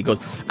really, really good.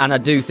 And I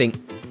do think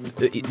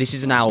this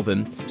is an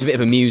album. It's a bit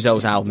of a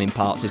Muso's album in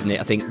parts, isn't it?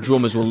 I think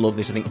drummers will love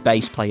this. I think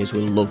bass players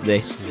will love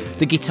this. Yeah.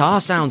 The guitar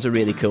sounds are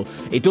really cool.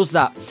 It does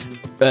that.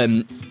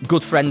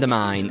 Good friend of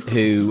mine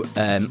who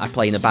I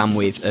play in a band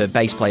with, a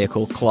bass player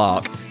called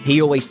Clark,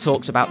 he always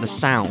talks about the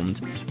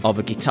sound of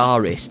a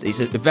guitarist.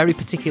 It's a very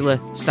particular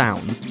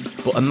sound,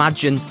 but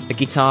imagine a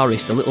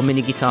guitarist, a little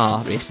mini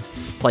guitarist,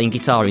 playing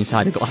guitar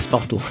inside a glass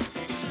bottle.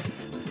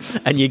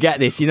 And you get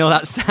this, you know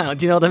that sound,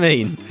 do you know what I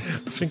mean?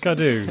 I think I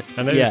do.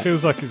 And it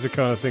feels like it's the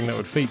kind of thing that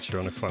would feature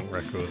on a funk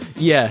record.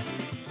 Yeah.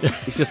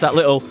 It's just that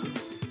little...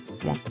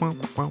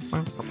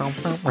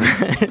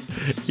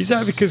 Is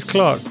that because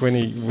Clark, when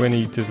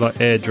he does like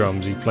air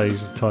drums, he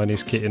plays the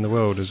tiniest kit in the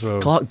world as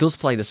well? Clark does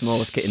play the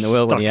smallest kit in the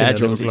world when he air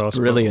drums. It's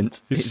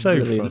brilliant. It's so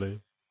brilliant.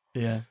 Funny.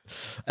 Yeah.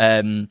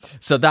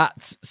 So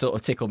that sort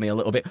of tickled me a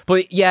little bit.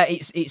 But yeah,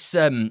 it's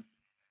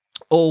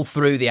all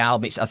through the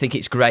album. I think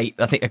it's great.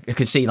 I think I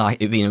could see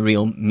like it being a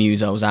real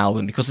Muso's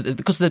album because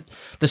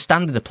the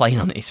standard they're playing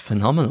on it is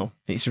phenomenal.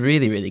 It's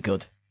really, really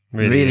good.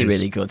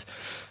 Really good.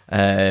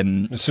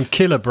 There's some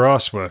killer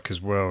brass work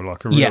as well,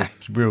 like a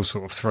real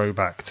sort of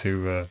throwback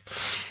to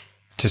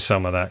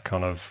some of that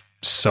kind of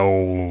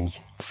soul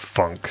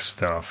funk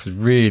stuff.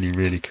 Really,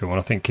 really cool. And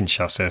I think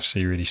Kinshasa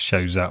FC really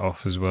shows that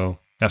off as well.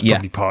 That's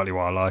probably partly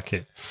why I like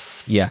it.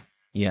 Yeah.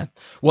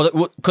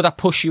 Well, could I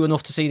push you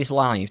enough to see this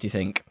live, do you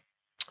think?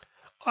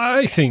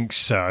 I think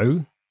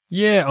so.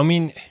 Yeah, I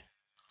mean,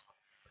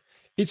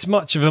 it's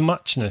much of a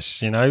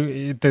muchness, you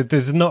know.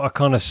 There's not a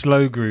kind of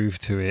slow groove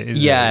to it,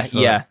 is there?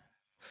 Yeah.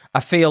 I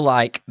feel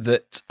like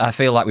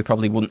we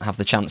probably wouldn't have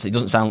the chance. It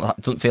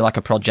doesn't feel like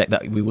a project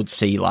that we would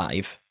see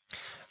live.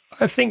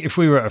 I think if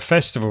we were at a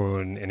festival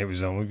and it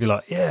was on, we'd be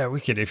like, yeah,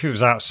 wicked. If it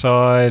was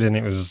outside and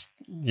it was,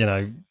 you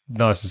know,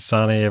 nice and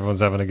sunny, everyone's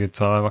having a good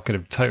time, I could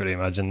have totally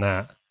imagined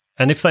that.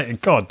 And if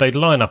they'd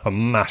line up a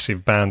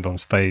massive band on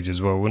stage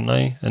as well, wouldn't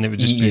they? And it would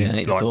just be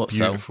like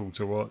beautiful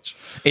to watch.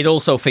 It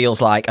also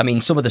feels like, I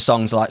mean, some of the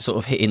songs are like sort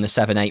of hitting the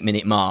 7-8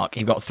 minute mark.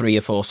 You've got 3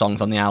 or 4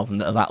 songs on the album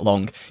that are that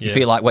long. You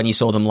feel like when you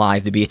saw them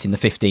live, they'd be hitting the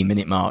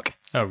 15-minute mark.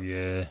 Oh,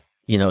 yeah.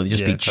 You know, they'd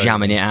just be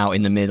jamming it out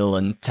in the middle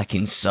and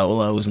taking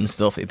solos and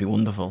stuff. It'd be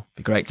wonderful. It'd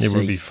be great to see. It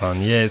would be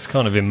fun. Yeah, it's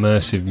kind of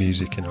immersive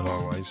music in a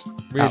lot of ways.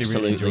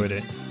 Really enjoyed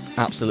it.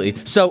 Absolutely.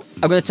 So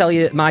I'm going to tell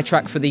you my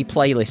track for the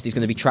playlist is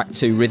going to be track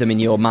 2, Rhythm in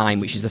Your Mind,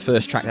 which is the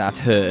first track that I'd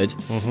heard.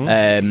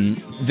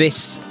 Mm-hmm.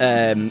 This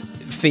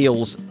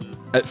feels,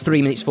 at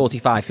 3 minutes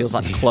 45, feels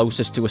like the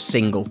closest to a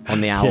single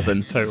on the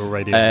album. Total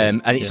radio.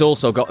 And it's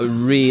also got a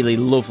really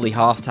lovely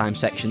halftime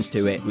sections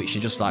to it, which are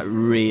just like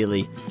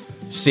really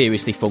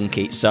seriously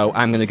funky. So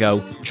I'm going to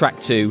go track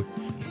 2,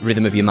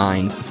 Rhythm of Your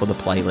Mind for the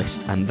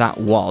playlist. And that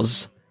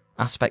was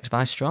Aspects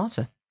by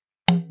Strata.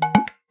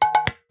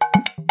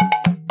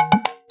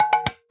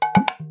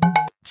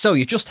 So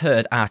you've just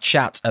heard our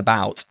chat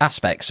about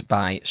Aspects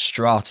by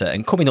Strata,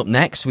 and coming up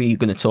next we're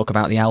going to talk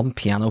about the album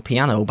Piano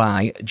Piano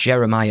by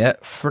Jeremiah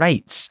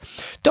Fraites.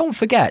 Don't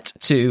forget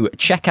to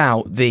check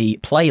out the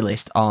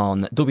playlist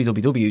on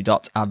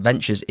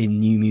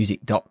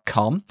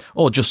www.adventuresinnewmusic.com,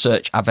 or just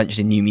search Adventures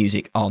in New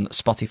Music on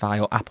Spotify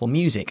or Apple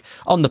Music.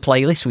 On the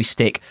playlist we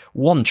stick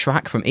one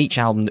track from each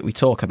album that we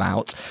talk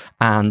about,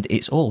 and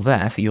it's all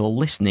there for your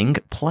listening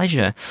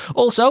pleasure.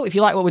 Also, if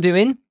you like what we're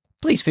doing,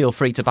 please feel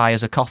free to buy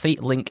us a coffee,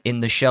 link in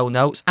the show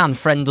notes, and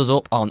friend us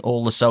up on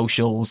all the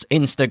socials,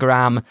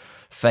 Instagram,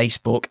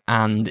 Facebook,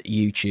 and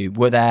YouTube.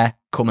 We're there.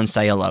 Come and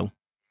say hello.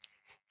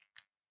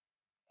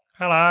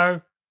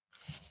 Hello.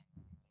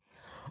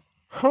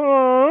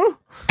 Hello.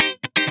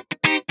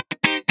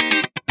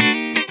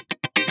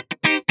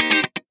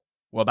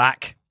 We're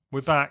back. We're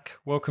back.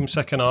 Welcome,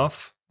 second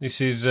half. This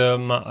is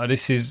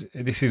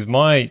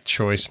my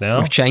choice now.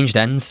 We've changed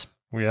ends.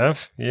 We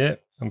have, yeah.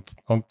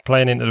 I'm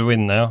playing into the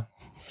wind now.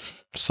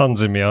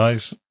 Sun's in my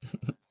eyes.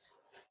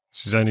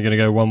 This is only going to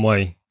go one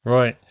way.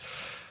 Right.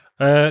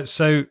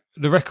 So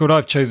the record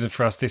I've chosen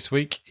for us this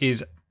week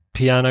is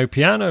Piano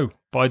Piano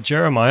by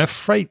Jeremiah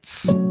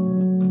Fraites.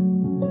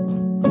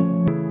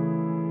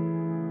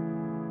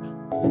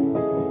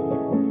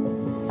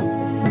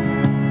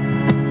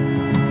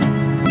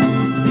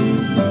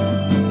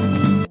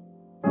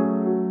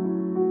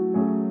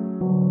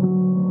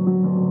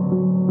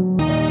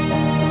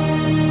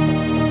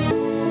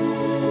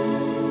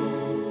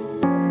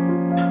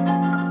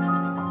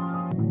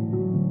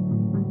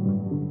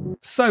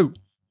 So,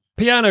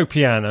 Piano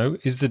Piano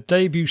is the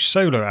debut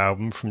solo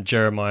album from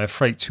Jeremiah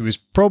Fraites, who is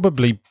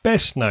probably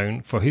best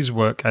known for his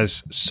work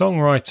as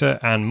songwriter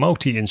and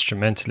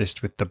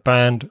multi-instrumentalist with the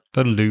band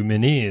The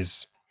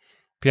Lumineers.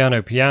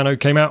 Piano Piano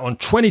came out on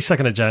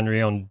 22nd of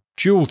January on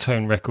Dual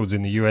Tone Records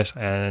in the US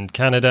and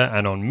Canada,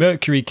 and on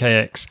Mercury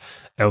KX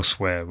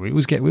elsewhere. We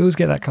always get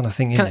that kind of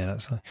thing in there.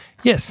 That's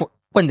yes.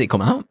 When did it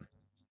come out?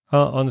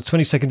 On the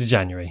 22nd of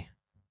January.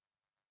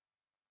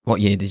 What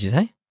year did you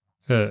say?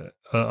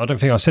 I don't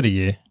think I said a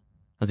year.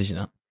 Oh, did you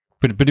not?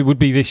 But it would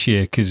be this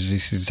year, because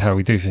this is how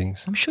we do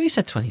things. I'm sure you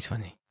said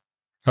 2020.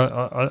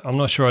 I'm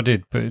not sure I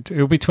did, but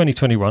it'll be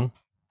 2021.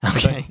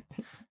 Okay.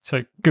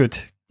 So good.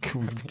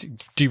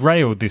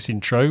 Derailed this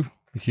intro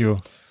with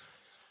your...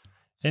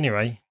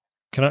 Anyway,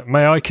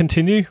 may I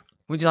continue?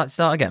 Would you like to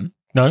start again?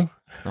 No.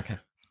 Okay.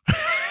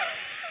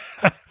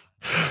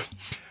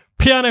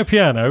 Piano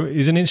Piano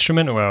is an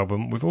instrumental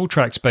album with all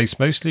tracks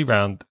based mostly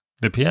around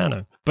the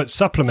piano, but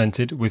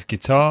supplemented with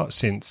guitar,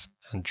 synths,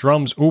 and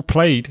drums, all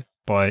played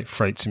by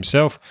Fraites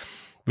himself,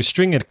 with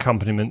string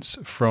accompaniments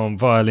from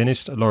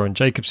violinist Lauren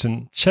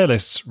Jacobson,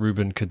 cellists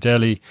Ruben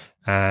Cadelli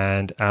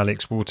and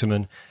Alex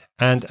Waterman,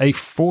 and a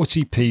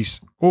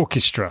 40-piece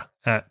orchestra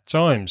at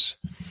times.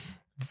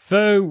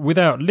 Though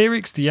without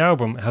lyrics, the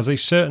album has a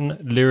certain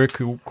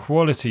lyrical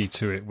quality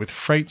to it, with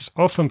Fraites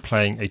often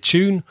playing a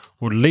tune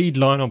or lead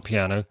line on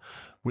piano,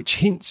 which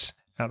hints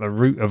at the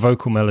route a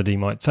vocal melody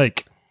might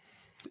take.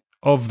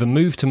 Of the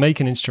move to make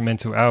an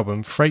instrumental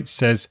album, Fraites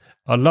says,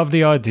 "I love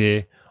the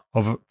idea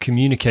of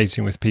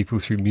communicating with people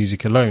through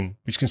music alone,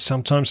 which can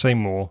sometimes say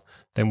more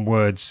than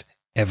words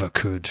ever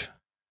could."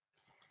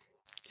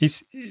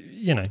 It's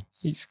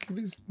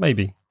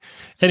maybe.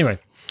 Anyway,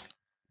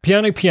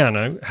 Piano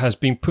Piano has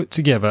been put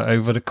together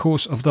over the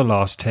course of the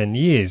last 10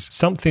 years,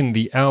 something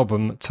the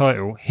album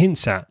title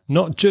hints at,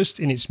 not just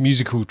in its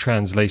musical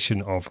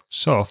translation of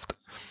soft,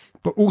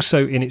 but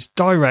also in its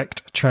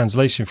direct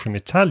translation from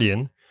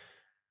Italian,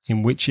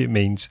 in which it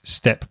means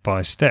step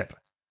by step,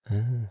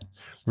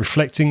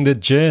 reflecting the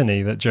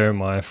journey that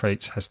Jeremiah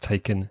Fraites has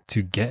taken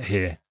to get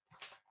here.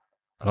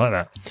 I like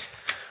that.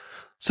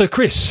 So,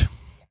 Chris,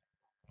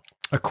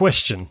 a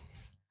question.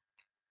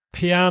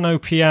 Piano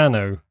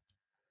Piano.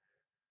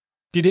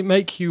 Did it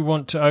make you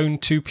want to own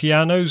two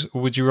pianos,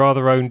 or would you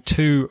rather own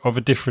two of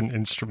a different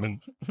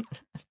instrument?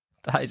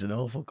 That is an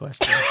awful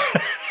question.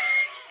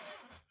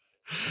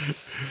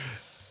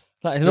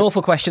 That is an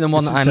awful question, and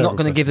one that I'm not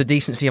going to give the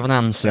decency of an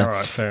answer. All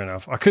right, fair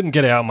enough. I couldn't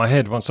get it out of my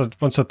head. Once I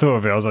thought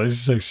of it, I was like, this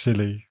is so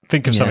silly.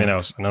 Think of something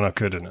else, and then I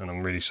couldn't, and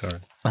I'm really sorry.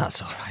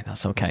 That's all right.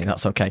 That's okay.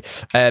 That's okay.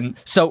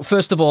 So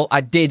first of all, I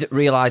did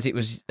realise it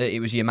was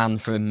your man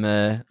from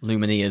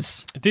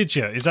Lumineers. Did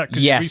you? Is that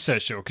because you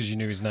researched it, or because you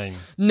knew his name?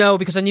 No,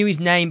 because I knew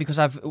his name. Because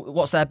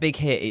what's their big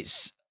hit?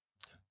 It's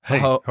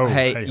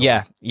Hey,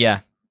 yeah.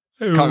 Can't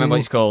remember what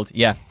it's called.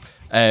 Yeah.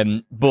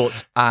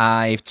 But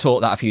I've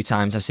taught that a few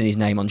times. I've seen his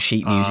name on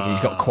sheet music.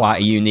 He's got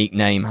quite a unique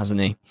name, hasn't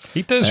he?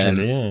 He does,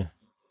 really, yeah.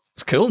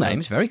 It's a cool name.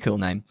 It's a very cool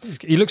name.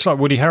 He looks like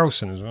Woody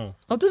Harrelson as well.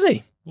 Oh, does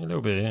he? A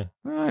little bit, yeah.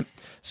 All right.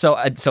 So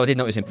I did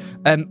notice him.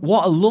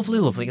 What a lovely,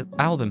 lovely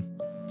album.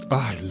 Oh,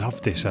 I love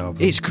this album.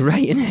 It's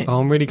great, isn't it? Oh,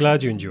 I'm really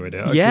glad you enjoyed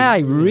it. Yeah, I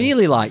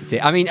really liked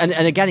it. I mean, and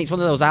again, it's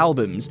one of those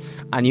albums,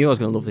 I knew I was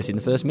going to love this in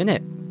the first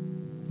minute.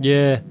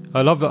 Yeah,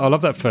 I love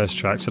that first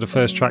track. So the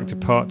first track,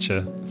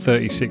 Departure,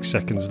 36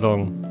 seconds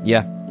long.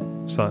 Yeah.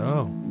 It's like,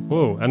 oh,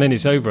 whoa, and then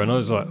it's over, and I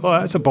was like, oh,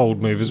 that's a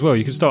bold move as well.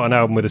 You can start an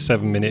album with a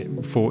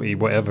 7-minute 40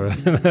 whatever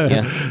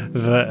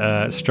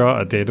that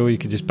Strata did, or you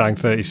could just bang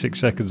 36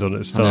 seconds on it at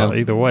the start.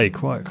 Either way,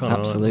 quite kind of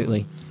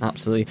absolutely.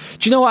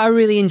 Do you know what I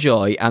really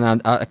enjoy?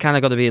 And I kind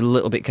of got to be a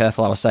little bit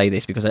careful how I say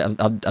this, because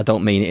I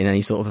don't mean it in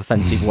any sort of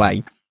offensive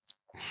way.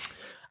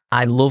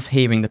 I love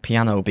hearing the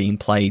piano being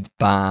played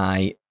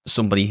by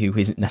somebody who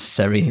isn't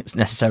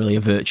necessarily a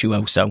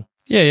virtuoso.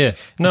 Yeah.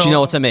 No, do you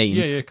know what I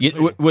mean?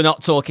 Yeah. We're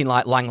not talking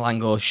like Lang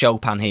Lang or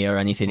Chopin here or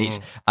anything. It's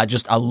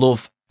I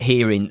love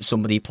hearing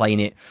somebody playing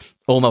it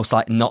almost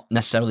like not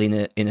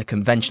necessarily in a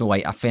conventional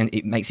way. I find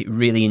it makes it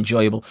really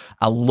enjoyable.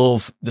 I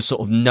love the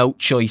sort of note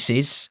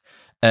choices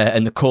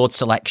and the chord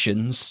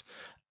selections.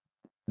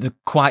 They're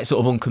quite sort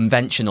of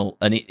unconventional,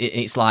 and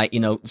it's like,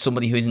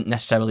 somebody who isn't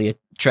necessarily a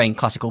trained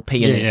classical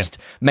pianist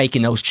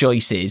making those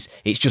choices.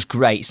 It's just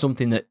great,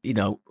 something that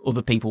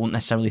other people wouldn't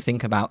necessarily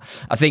think about.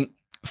 I think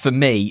for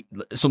me,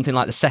 something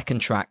like the second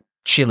track,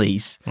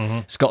 Chili's,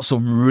 it's got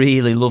some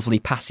really lovely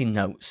passing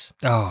notes.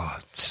 Oh,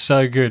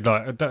 so good!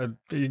 Like that,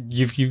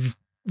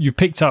 you've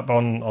picked up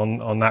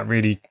on that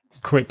really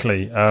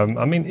quickly.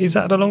 I mean, is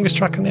that the longest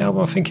track on the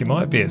album? I think it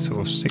might be at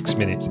sort of 6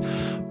 minutes,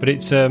 but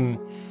it's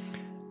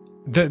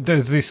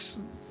there's this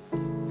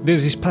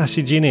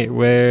passage in it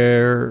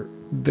where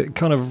the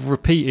kind of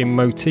repeating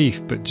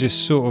motif, but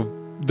just sort of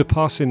the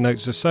passing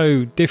notes are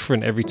so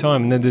different every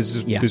time. And then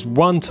there's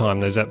one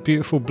time there's that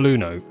beautiful blue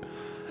note,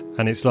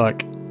 and it's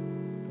like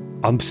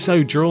I'm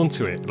so drawn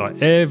to it,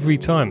 like every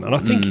time. And I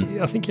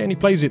think he only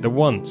plays it the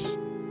once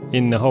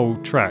in the whole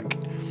track,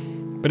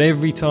 but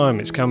every time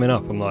it's coming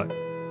up, I'm like,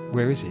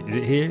 where is it? Is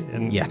it here?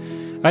 And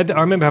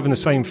I remember having the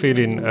same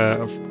feeling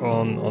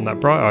on that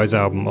Bright Eyes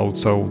album, Old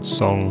Soul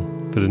Song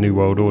for the New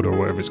World Order, or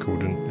whatever it's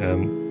called,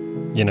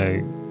 and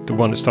the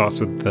one that starts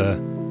with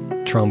the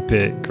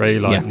trumpet, grey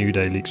light, new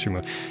day leaks through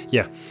my...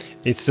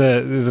 it's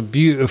there's a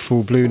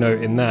beautiful blue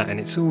note in that, and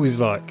it's always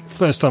like,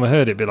 first time I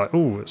heard it, be like,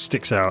 oh, it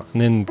sticks out,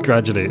 and then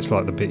gradually it's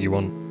like the bit you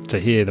want to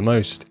hear the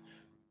most.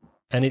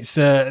 And it's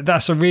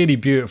that's a really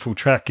beautiful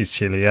track, is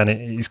Chile, and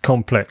it is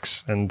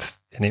complex, and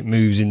it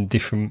moves in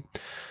different,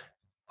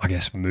 I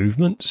guess,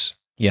 movements.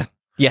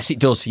 Yes, it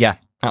does. Yeah,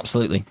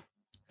 absolutely.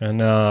 And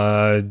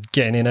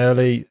getting in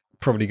early,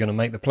 probably going to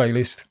make the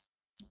playlist.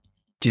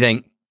 Do you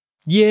think?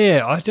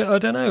 Yeah, I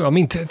don't know. I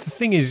mean, the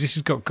thing is, this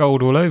has got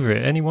gold all over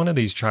it. Any one of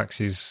these tracks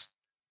is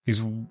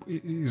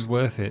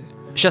worth it.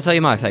 Shall I tell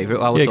you my favourite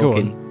while we're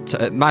talking?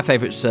 My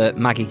favourite's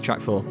Maggie,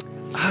 track 4.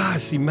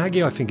 See,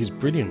 Maggie I think is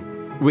brilliant.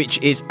 Which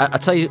is, I'll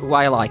tell you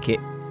why I like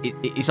it.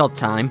 It's odd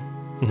time.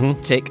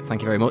 Tick,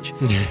 thank you very much.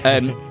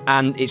 And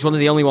it's one of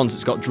the only ones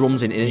that's got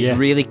drums in it. And it's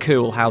really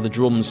cool how the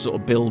drums sort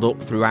of build up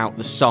throughout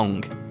the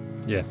song.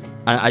 Yeah.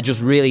 And I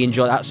just really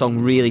enjoy that song.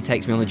 Really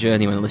takes me on a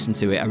journey when I listen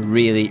to it. I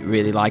really,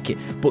 really like it.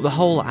 But the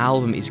whole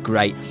album is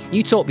great.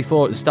 You talked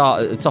before at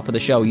the top of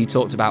the show, you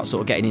talked about sort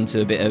of getting into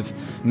a bit of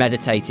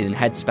meditating and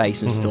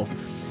headspace and stuff.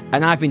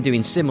 And I've been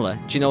doing similar.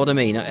 Do you know what I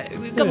mean?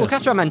 We've got to look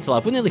after our mental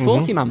health. We're nearly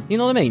 40, man. You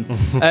know what I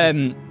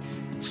mean?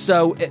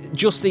 So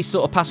just these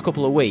sort of past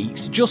couple of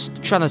weeks,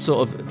 just trying to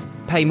sort of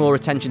pay more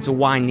attention to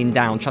winding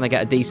down, trying to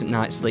get a decent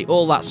night's sleep,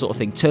 all that sort of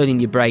thing, turning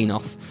your brain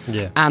off.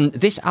 Yeah. And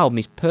this album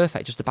is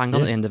perfect just to bang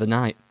on at the end of the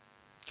night.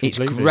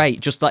 Completely. It's great,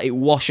 just let it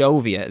wash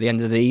over you at the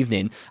end of the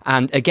evening.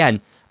 And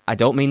again, I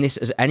don't mean this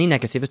as any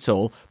negative at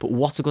all, but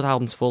what a good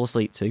album to fall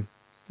asleep to.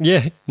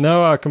 Yeah,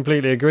 no, I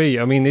completely agree.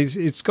 I mean,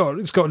 it's got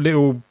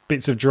little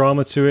bits of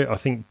drama to it. I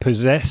think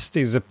Possessed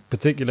is a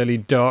particularly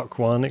dark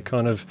one.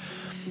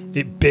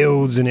 It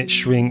builds and it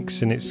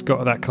shrinks, and it's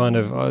got that kind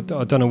of, I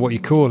don't know what you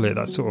call it,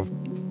 that sort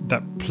of,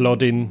 that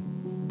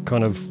plodding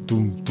kind of to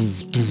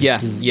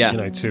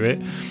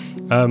it.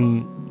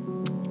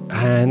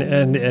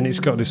 And it's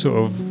got this sort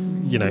of,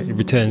 it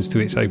returns to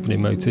its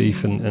opening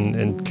motif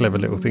and clever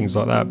little things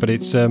like that. But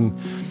it's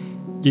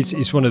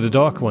one of the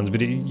darker ones,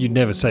 but you'd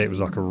never say it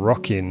was like a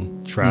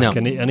rocking track. No.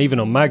 And even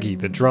on Maggie,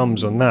 the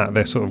drums on that,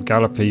 they're sort of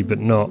gallopy, but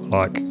not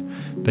like,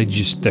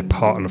 they're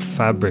part of the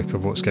fabric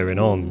of what's going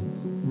on.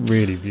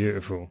 Really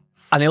beautiful.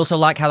 And I also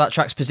like how that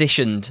track's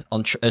positioned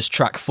as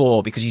track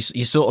 4, because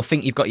you sort of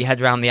think you've got your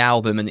head around the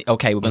album and,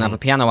 okay, we're going to have a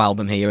piano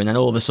album here, and then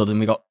all of a sudden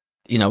we got,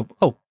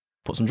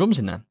 put some drums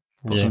in there.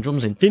 Put some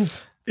drums in.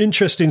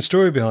 Interesting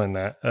story behind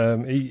that.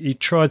 He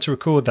tried to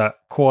record that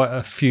quite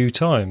a few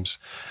times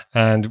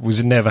and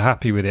was never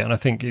happy with it. And I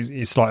think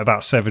it's like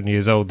about 7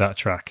 years old, that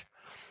track.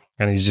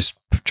 And he's just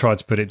tried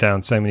to put it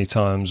down so many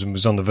times and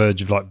was on the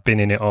verge of like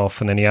binning it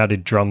off. And then he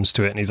added drums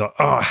to it and he's like,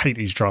 oh, I hate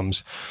these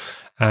drums.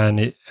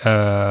 And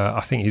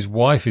I think his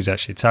wife is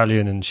actually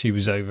Italian, and she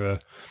was over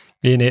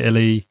in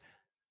Italy,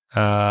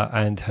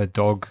 and her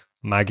dog,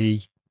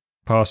 Maggie,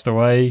 passed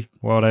away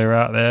while they were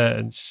out there.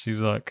 And she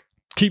was like,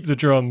 keep the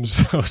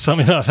drums or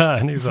something like that.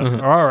 And he was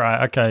like, all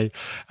right, okay.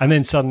 And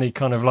then suddenly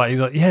kind of like,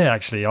 he's like, yeah,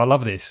 actually, I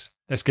love this.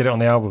 Let's get it on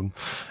the album.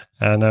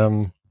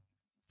 And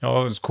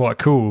Oh, it was quite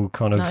cool,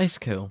 kind of. That is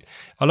cool.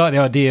 I like the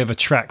idea of a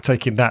track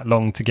taking that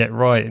long to get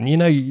right.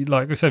 And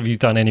like if ever you've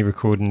done any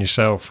recording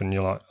yourself and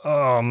you're like,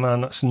 oh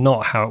man, that's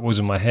not how it was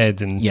in my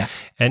head. And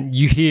and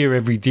you hear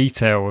every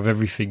detail of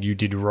everything you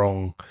did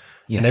wrong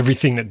and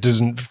everything that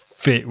doesn't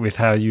fit with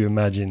how you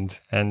imagined.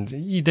 And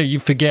you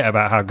forget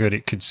about how good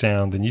it could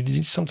sound.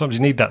 And sometimes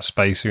you need that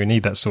space, or you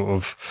need that sort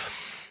of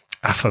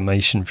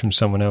affirmation from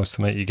someone else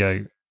to make you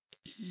go,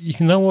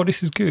 you know what,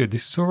 this is good,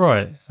 this is all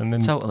right. And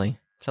then Totally.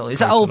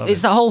 It's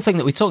that whole thing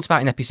that we talked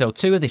about in episode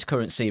 2 of this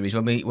current series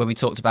when we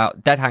talked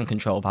about Dead Hand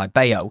Control by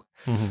Bayo,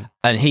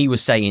 and he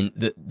was saying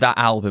that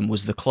album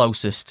was the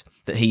closest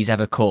that he's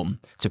ever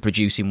come to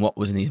producing what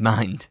was in his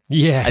mind.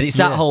 Yeah, and it's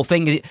that whole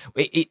thing.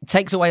 It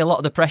takes away a lot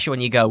of the pressure when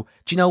you go,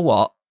 do you know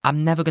what?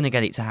 I'm never going to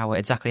get it to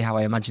exactly how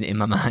I imagine it in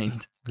my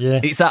mind.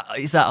 Yeah, it's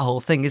that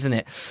whole thing, isn't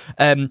it?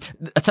 I'll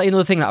tell you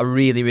another thing that I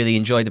really, really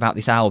enjoyed about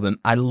this album.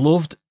 I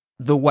loved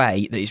the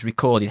way that it's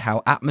recorded,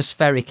 how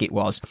atmospheric it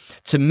was.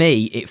 To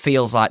me, it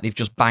feels like they've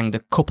just banged a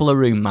couple of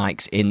room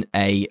mics in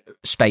a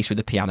space with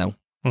a piano.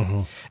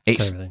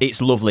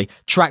 It's lovely.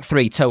 Track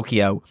 3,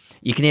 Tokyo.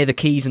 You can hear the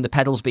keys and the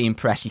pedals being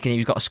pressed. You can hear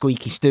he's got a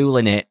squeaky stool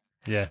in it.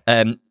 Yeah.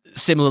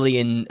 Similarly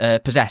in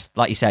Possessed,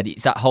 like you said,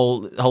 it's that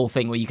whole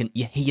thing where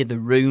you hear the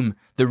room.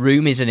 The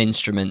room is an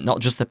instrument, not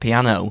just the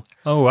piano.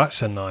 Oh,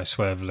 that's a nice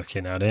way of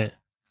looking at it.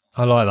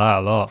 I like that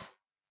a lot.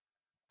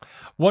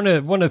 One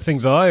of the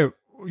things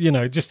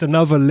just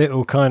another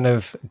little kind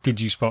of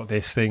did you spot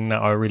this thing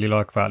that I really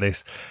like about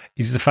this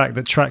is the fact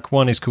that track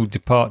 1 is called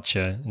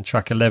Departure and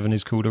track 11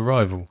 is called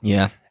Arrival.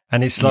 Yeah.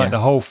 And it's like the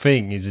whole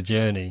thing is a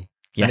journey.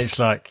 Yes. And it's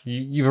like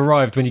you've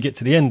arrived when you get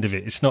to the end of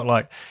it. It's not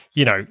like,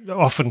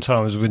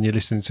 oftentimes when you're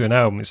listening to an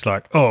album, it's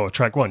like, oh,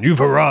 track 1,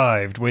 you've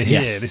arrived. We're here.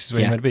 This is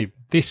where you're meant to be.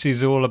 This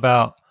is all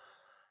about,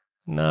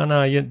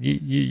 no,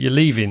 you're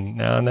leaving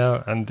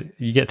now. And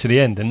you get to the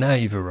end and now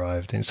you've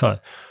arrived. And it's like,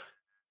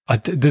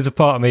 there's a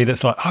part of me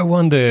that's like, I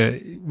wonder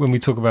when we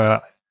talk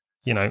about,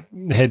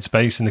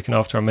 headspace and looking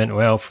after our mental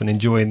health and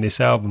enjoying this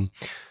album,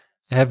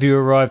 have you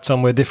arrived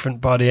somewhere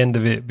different by the end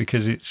of it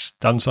because it's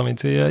done something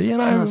to you?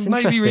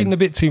 Maybe reading a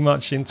bit too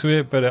much into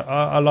it, but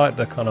I like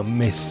the kind of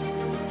myth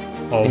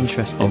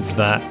of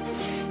that.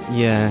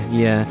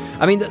 Yeah.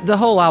 I mean, the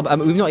whole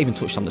album, we've not even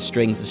touched on the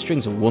strings. The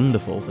strings are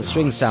wonderful. The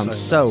strings sound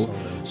so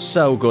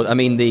good. I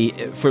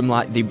mean, from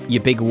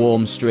your big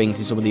warm strings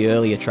in some of the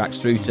earlier tracks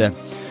through to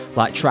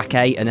like track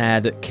 8, An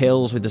Air That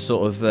Kills, with the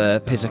sort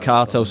of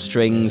pizzicato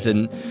strings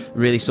and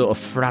really sort of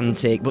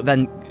frantic, but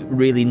then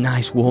really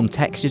nice warm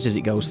textures as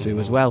it goes through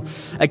as well.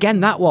 Again,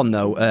 that one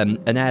though,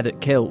 An Air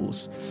That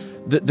Kills,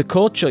 the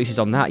chord choices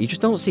on that, you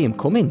just don't see them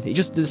coming.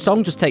 The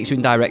song just takes you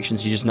in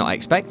directions you're just not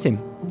expecting.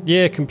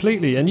 Yeah,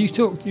 completely. And you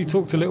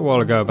talked a little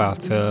while ago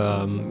about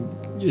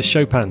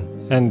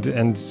Chopin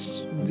and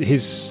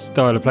his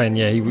style of playing.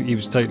 Yeah, he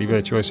was totally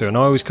virtuoso, and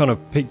I always kind of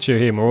picture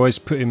him, or always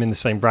put him in the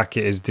same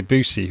bracket as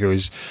Debussy, who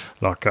is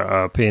like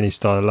a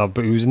pianist I love,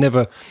 but he was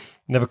never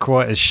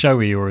quite as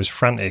showy or as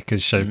frantic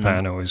as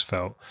Chopin always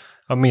felt.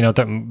 I mean, I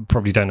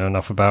probably don't know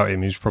enough about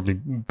him. He's probably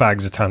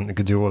bags of talent and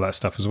could do all that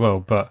stuff as well,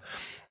 but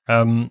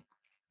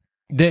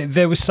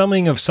there was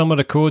something of some of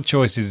the chord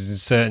choices in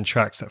certain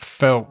tracks that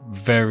felt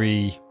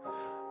very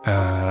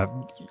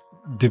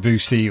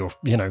Debussy or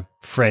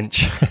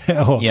French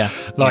or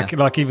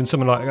like even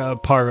something like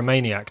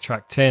Pyromaniac.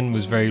 Track 10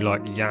 was very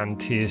like Jan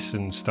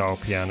Tiersen style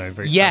piano,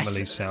 very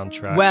family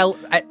soundtrack. Well,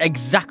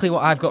 exactly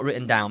what I've got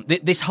written down.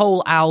 This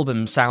whole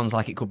album sounds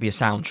like it could be a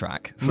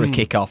soundtrack for a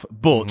kick-off,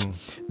 but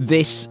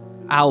this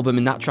album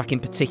and that track in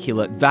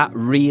particular, that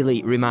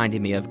really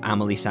reminded me of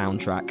Amelie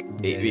soundtrack.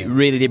 It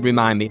really did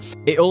remind me.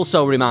 It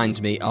also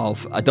reminds me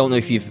of, I don't know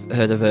if you've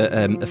heard of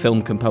a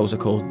film composer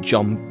called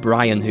John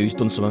Bryan, who's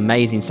done some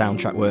amazing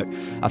soundtrack work.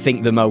 I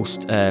think the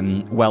most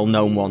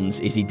well-known ones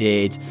is he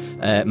did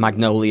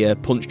Magnolia,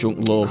 Punch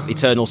Drunk Love,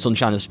 Eternal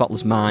Sunshine of the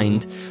Spotless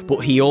Mind, but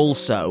he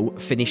also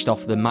finished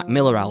off the Mac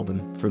Miller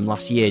album from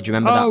last year. Do you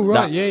remember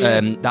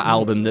that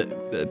album,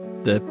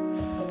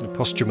 the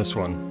posthumous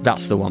one?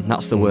 That's the one,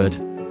 that's the word.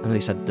 I really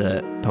said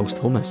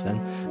posthumous then.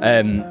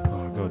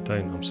 Oh God,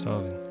 don't! I'm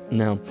starving.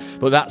 No,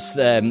 but that's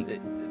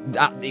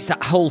it's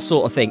that whole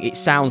sort of thing. It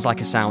sounds like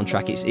a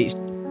soundtrack. It's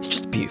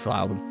just a beautiful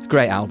album. It's a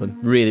great album.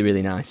 Really,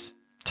 really nice.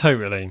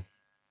 Totally.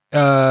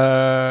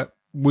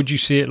 Would you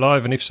see it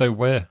live, and if so,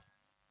 where?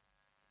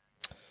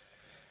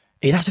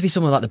 It'd have to be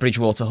somewhere like the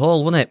Bridgewater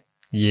Hall, wouldn't it?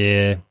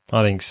 Yeah,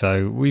 I think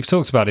so. We've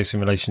talked about this in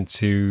relation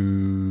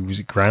to, was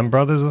it Grand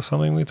Brothers or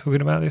something? We were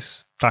talking about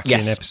this back in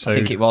episode. I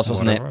think it was,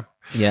 wasn't it?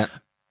 Yeah.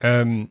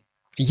 And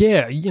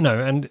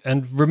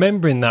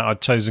remembering that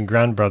I'd chosen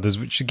Grand Brothers,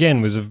 which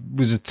again was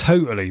a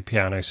totally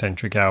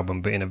piano-centric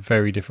album, but in a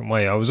very different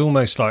way. I was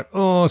almost like,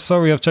 oh,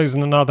 sorry, I've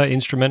chosen another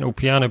instrumental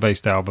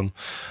piano-based album.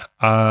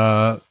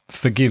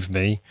 Forgive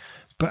me.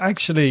 But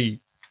actually,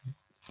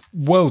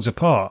 worlds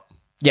apart.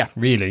 Yeah.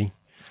 Really.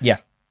 Yeah.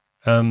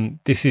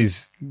 This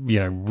is,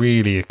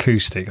 really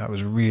acoustic. That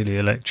was really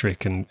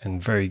electric and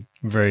very,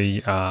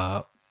 very,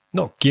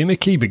 not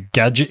gimmicky, but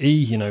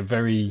gadgety,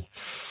 very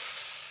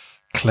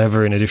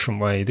clever in a different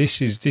way. This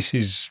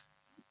is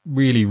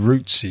really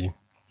rootsy,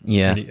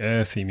 Yeah. really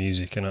earthy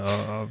music, and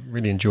I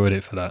really enjoyed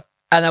it for that.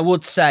 And I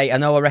would say, I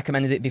know I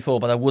recommended it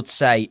before, but I would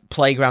say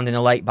Playground in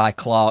a Lake by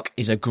Clark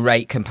is a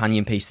great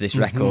companion piece to this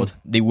record.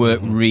 They work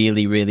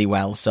really, really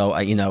well. So,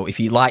 if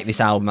you like this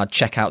album, I'd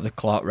check out the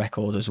Clark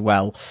record as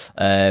well.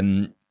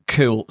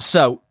 Cool.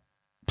 So,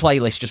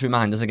 playlist, just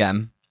remind us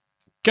again.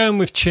 Going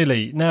with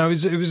Chili. Now, it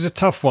was a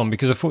tough one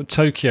because I thought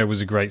Tokyo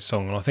was a great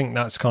song, and I think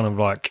that's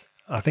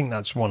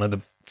that's one of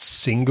the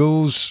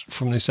singles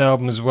from this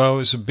album as well.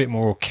 It's a bit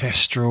more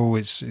orchestral.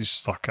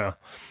 It's like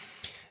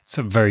it's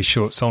a very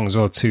short song as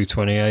well,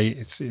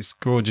 2:28. It's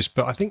gorgeous,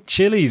 but I think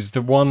Chili's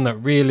the one that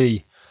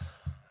really,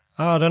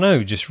 I don't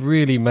know, just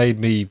really made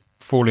me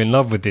fall in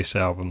love with this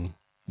album.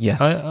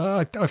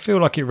 Yeah. I feel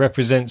like it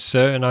represents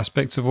certain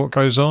aspects of what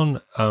goes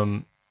on,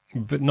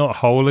 but not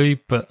wholly.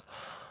 But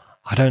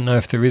I don't know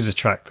if there is a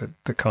track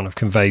that kind of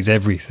conveys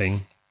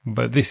everything.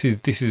 But this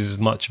is as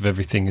much of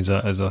everything as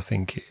I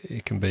think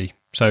it can be.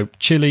 So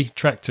Chili,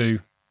 track 2,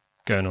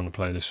 going on the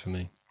playlist for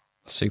me.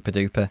 Super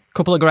duper.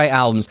 Couple of great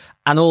albums,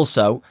 and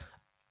also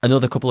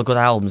another couple of good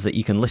albums that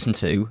you can listen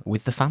to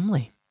with the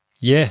family.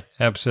 Yeah,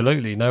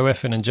 absolutely. No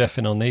effing and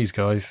jeffing on these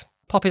guys.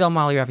 Pop it on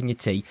while you're having your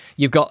tea.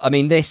 You've got,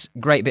 this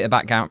great bit of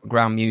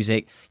background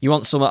music. You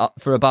want some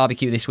for a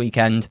barbecue this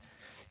weekend?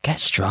 Get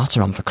Strata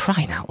on, for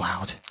crying out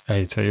loud.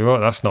 Hey, tell you what,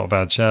 that's not a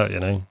bad shout,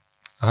 I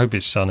hope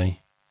it's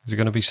sunny. Is it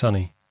going to be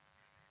sunny?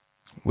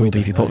 Will be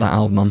if you put that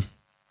album on.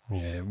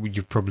 Yeah,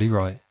 you're probably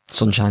right.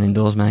 Sunshine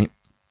indoors, mate.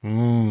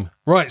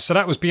 Right, so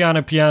that was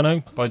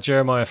Piano by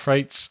Jeremiah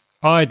Thraitz.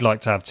 I'd like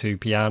to have 2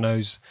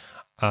 pianos.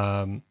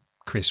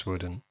 Chris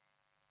wouldn't.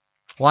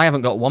 Well, I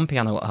haven't got one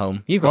piano at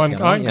home. You've got a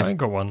piano, haven't you? I ain't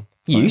got one.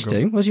 You used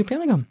to. Where's your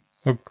piano gone?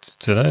 I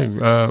don't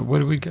know. Where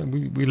did we go?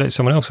 We let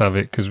someone else have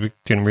it because we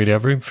didn't really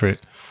have room for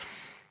it.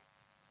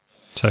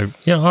 So,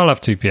 I'll have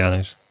 2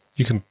 pianos.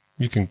 You can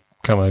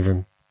come over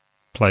and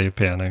play your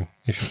piano.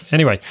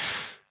 Anyway,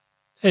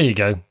 there you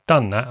go.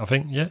 Done that, I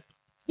think, yeah?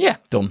 Yeah,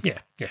 done. Yeah.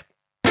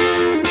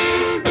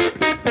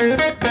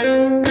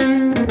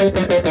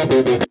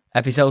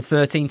 Episode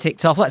 13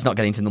 ticked off. Let's not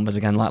get into numbers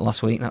again like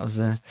last week. That was...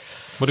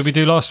 What did we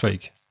do last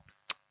week?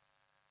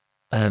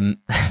 Can't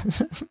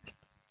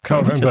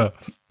remember.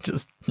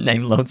 Just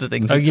name loads of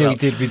things. Oh, yeah, we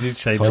did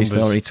say Toy numbers.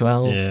 Story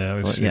 12.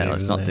 Yeah,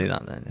 let's not do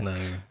that then. No,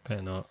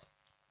 better not.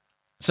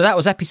 So that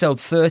was episode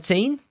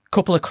 13.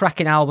 Couple of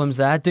cracking albums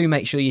there. Do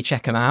make sure you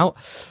check them out.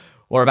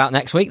 What about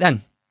next week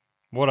then?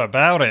 What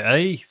about it,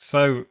 eh?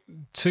 So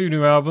 2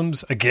 new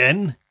albums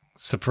again.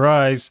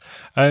 Surprise.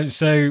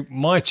 So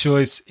my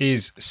choice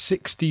is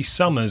 60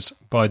 Summers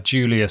by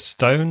Julia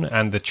Stone,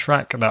 and the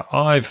track that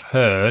I've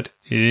heard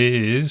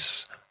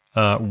is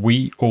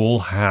We All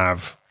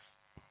Have.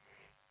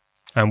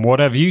 And what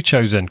have you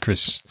chosen,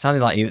 Chris? It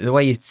sounded like the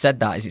way you said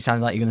that is it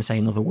sounded like you're going to say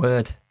another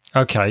word.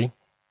 Okay.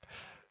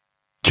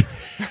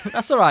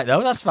 That's all right,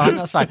 though. That's fine.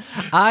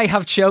 I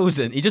have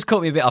chosen... He just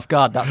caught me a bit off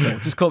guard, that's all.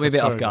 Just caught me a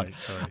bit off guard. Mate,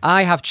 sorry.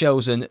 I have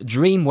chosen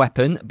Dream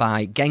Weapon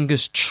by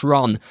Genghis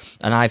Tron,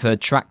 and I've heard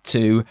track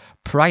 2,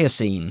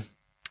 Priocene.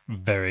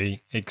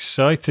 Very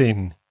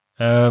exciting.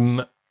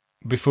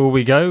 Before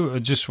we go, I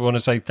just want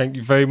to say thank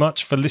you very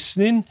much for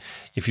listening.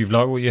 If you've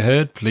liked what you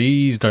heard,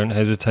 please don't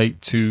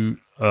hesitate to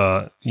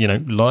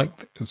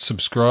like,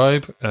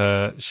 subscribe,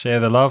 share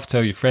the love,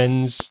 tell your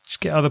friends, just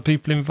get other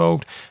people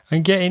involved,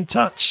 and get in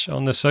touch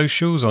on the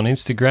socials, on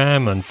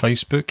Instagram and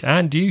Facebook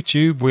and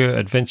YouTube. We're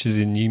Adventures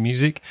in New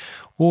Music,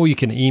 or you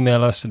can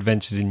email us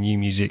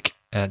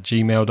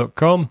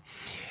adventuresinNewmusic@gmail.com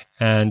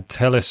and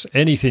tell us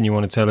anything you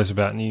want to tell us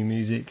about new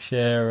music.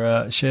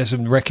 Share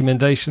some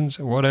recommendations,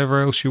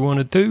 whatever else you want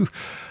to do.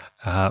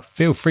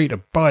 Feel free to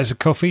buy us a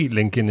coffee,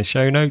 link in the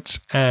show notes.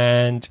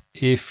 And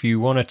if you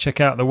want to check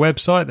out the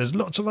website, there's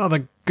lots of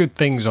other good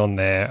things on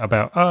there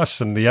about us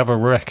and the other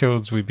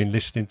records we've been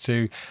listening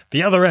to,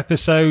 the other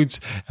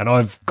episodes. And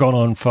I've gone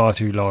on far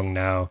too long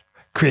now.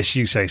 Chris,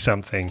 you say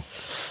something.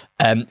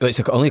 It's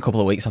only a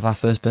couple of weeks off our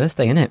first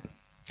birthday, isn't it?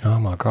 Oh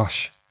my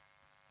gosh.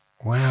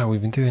 Wow,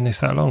 we've been doing this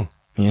that long.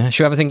 Yeah.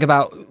 Should we have a think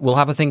about, we'll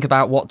have a think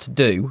about what to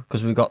do,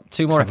 because we've got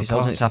 2 more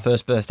episodes and it's our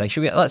first birthday.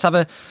 Let's have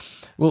a,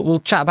 we'll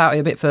chat about it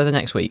a bit further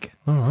next week.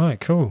 All right,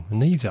 cool.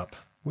 Knees up.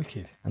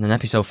 Wicked. And then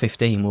episode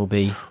 15 will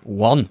be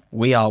 1.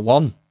 We are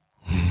 1.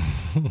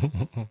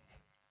 Do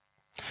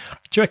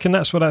you reckon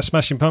that's what that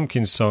Smashing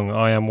Pumpkins song,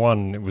 I Am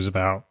One, it was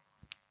about?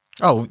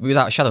 Oh,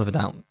 without a shadow of a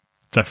doubt.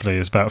 Definitely,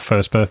 it's about a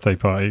first birthday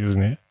party,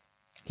 isn't it?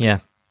 Yeah.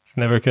 It's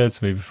never occurred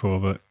to me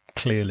before, but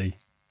clearly.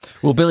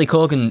 Well, Billy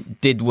Corgan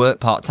did work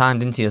part-time,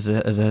 didn't he, as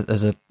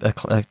a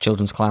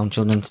children's clown,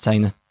 children's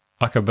entertainer.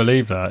 I can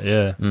believe that,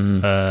 yeah.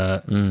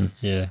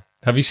 Yeah.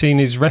 Have you seen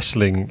his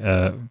wrestling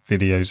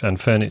videos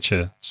and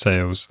furniture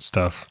sales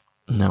stuff?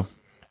 No.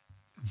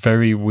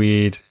 Very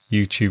weird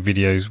YouTube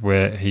videos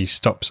where he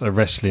stops a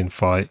wrestling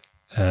fight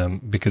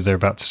because they're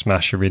about to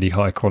smash a really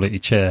high-quality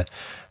chair.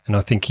 And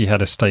I think he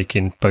had a stake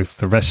in both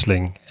the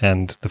wrestling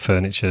and the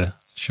furniture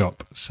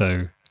shop.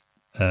 So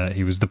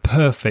he was the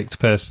perfect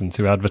person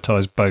to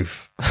advertise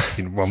both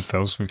in one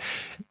fell swoop.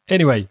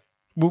 Anyway,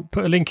 we'll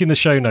put a link in the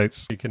show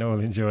notes. You can all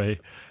enjoy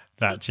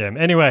that gem.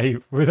 Anyway,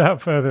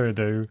 without further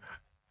ado,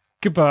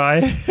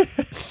 goodbye.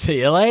 See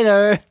you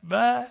later.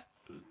 Bye.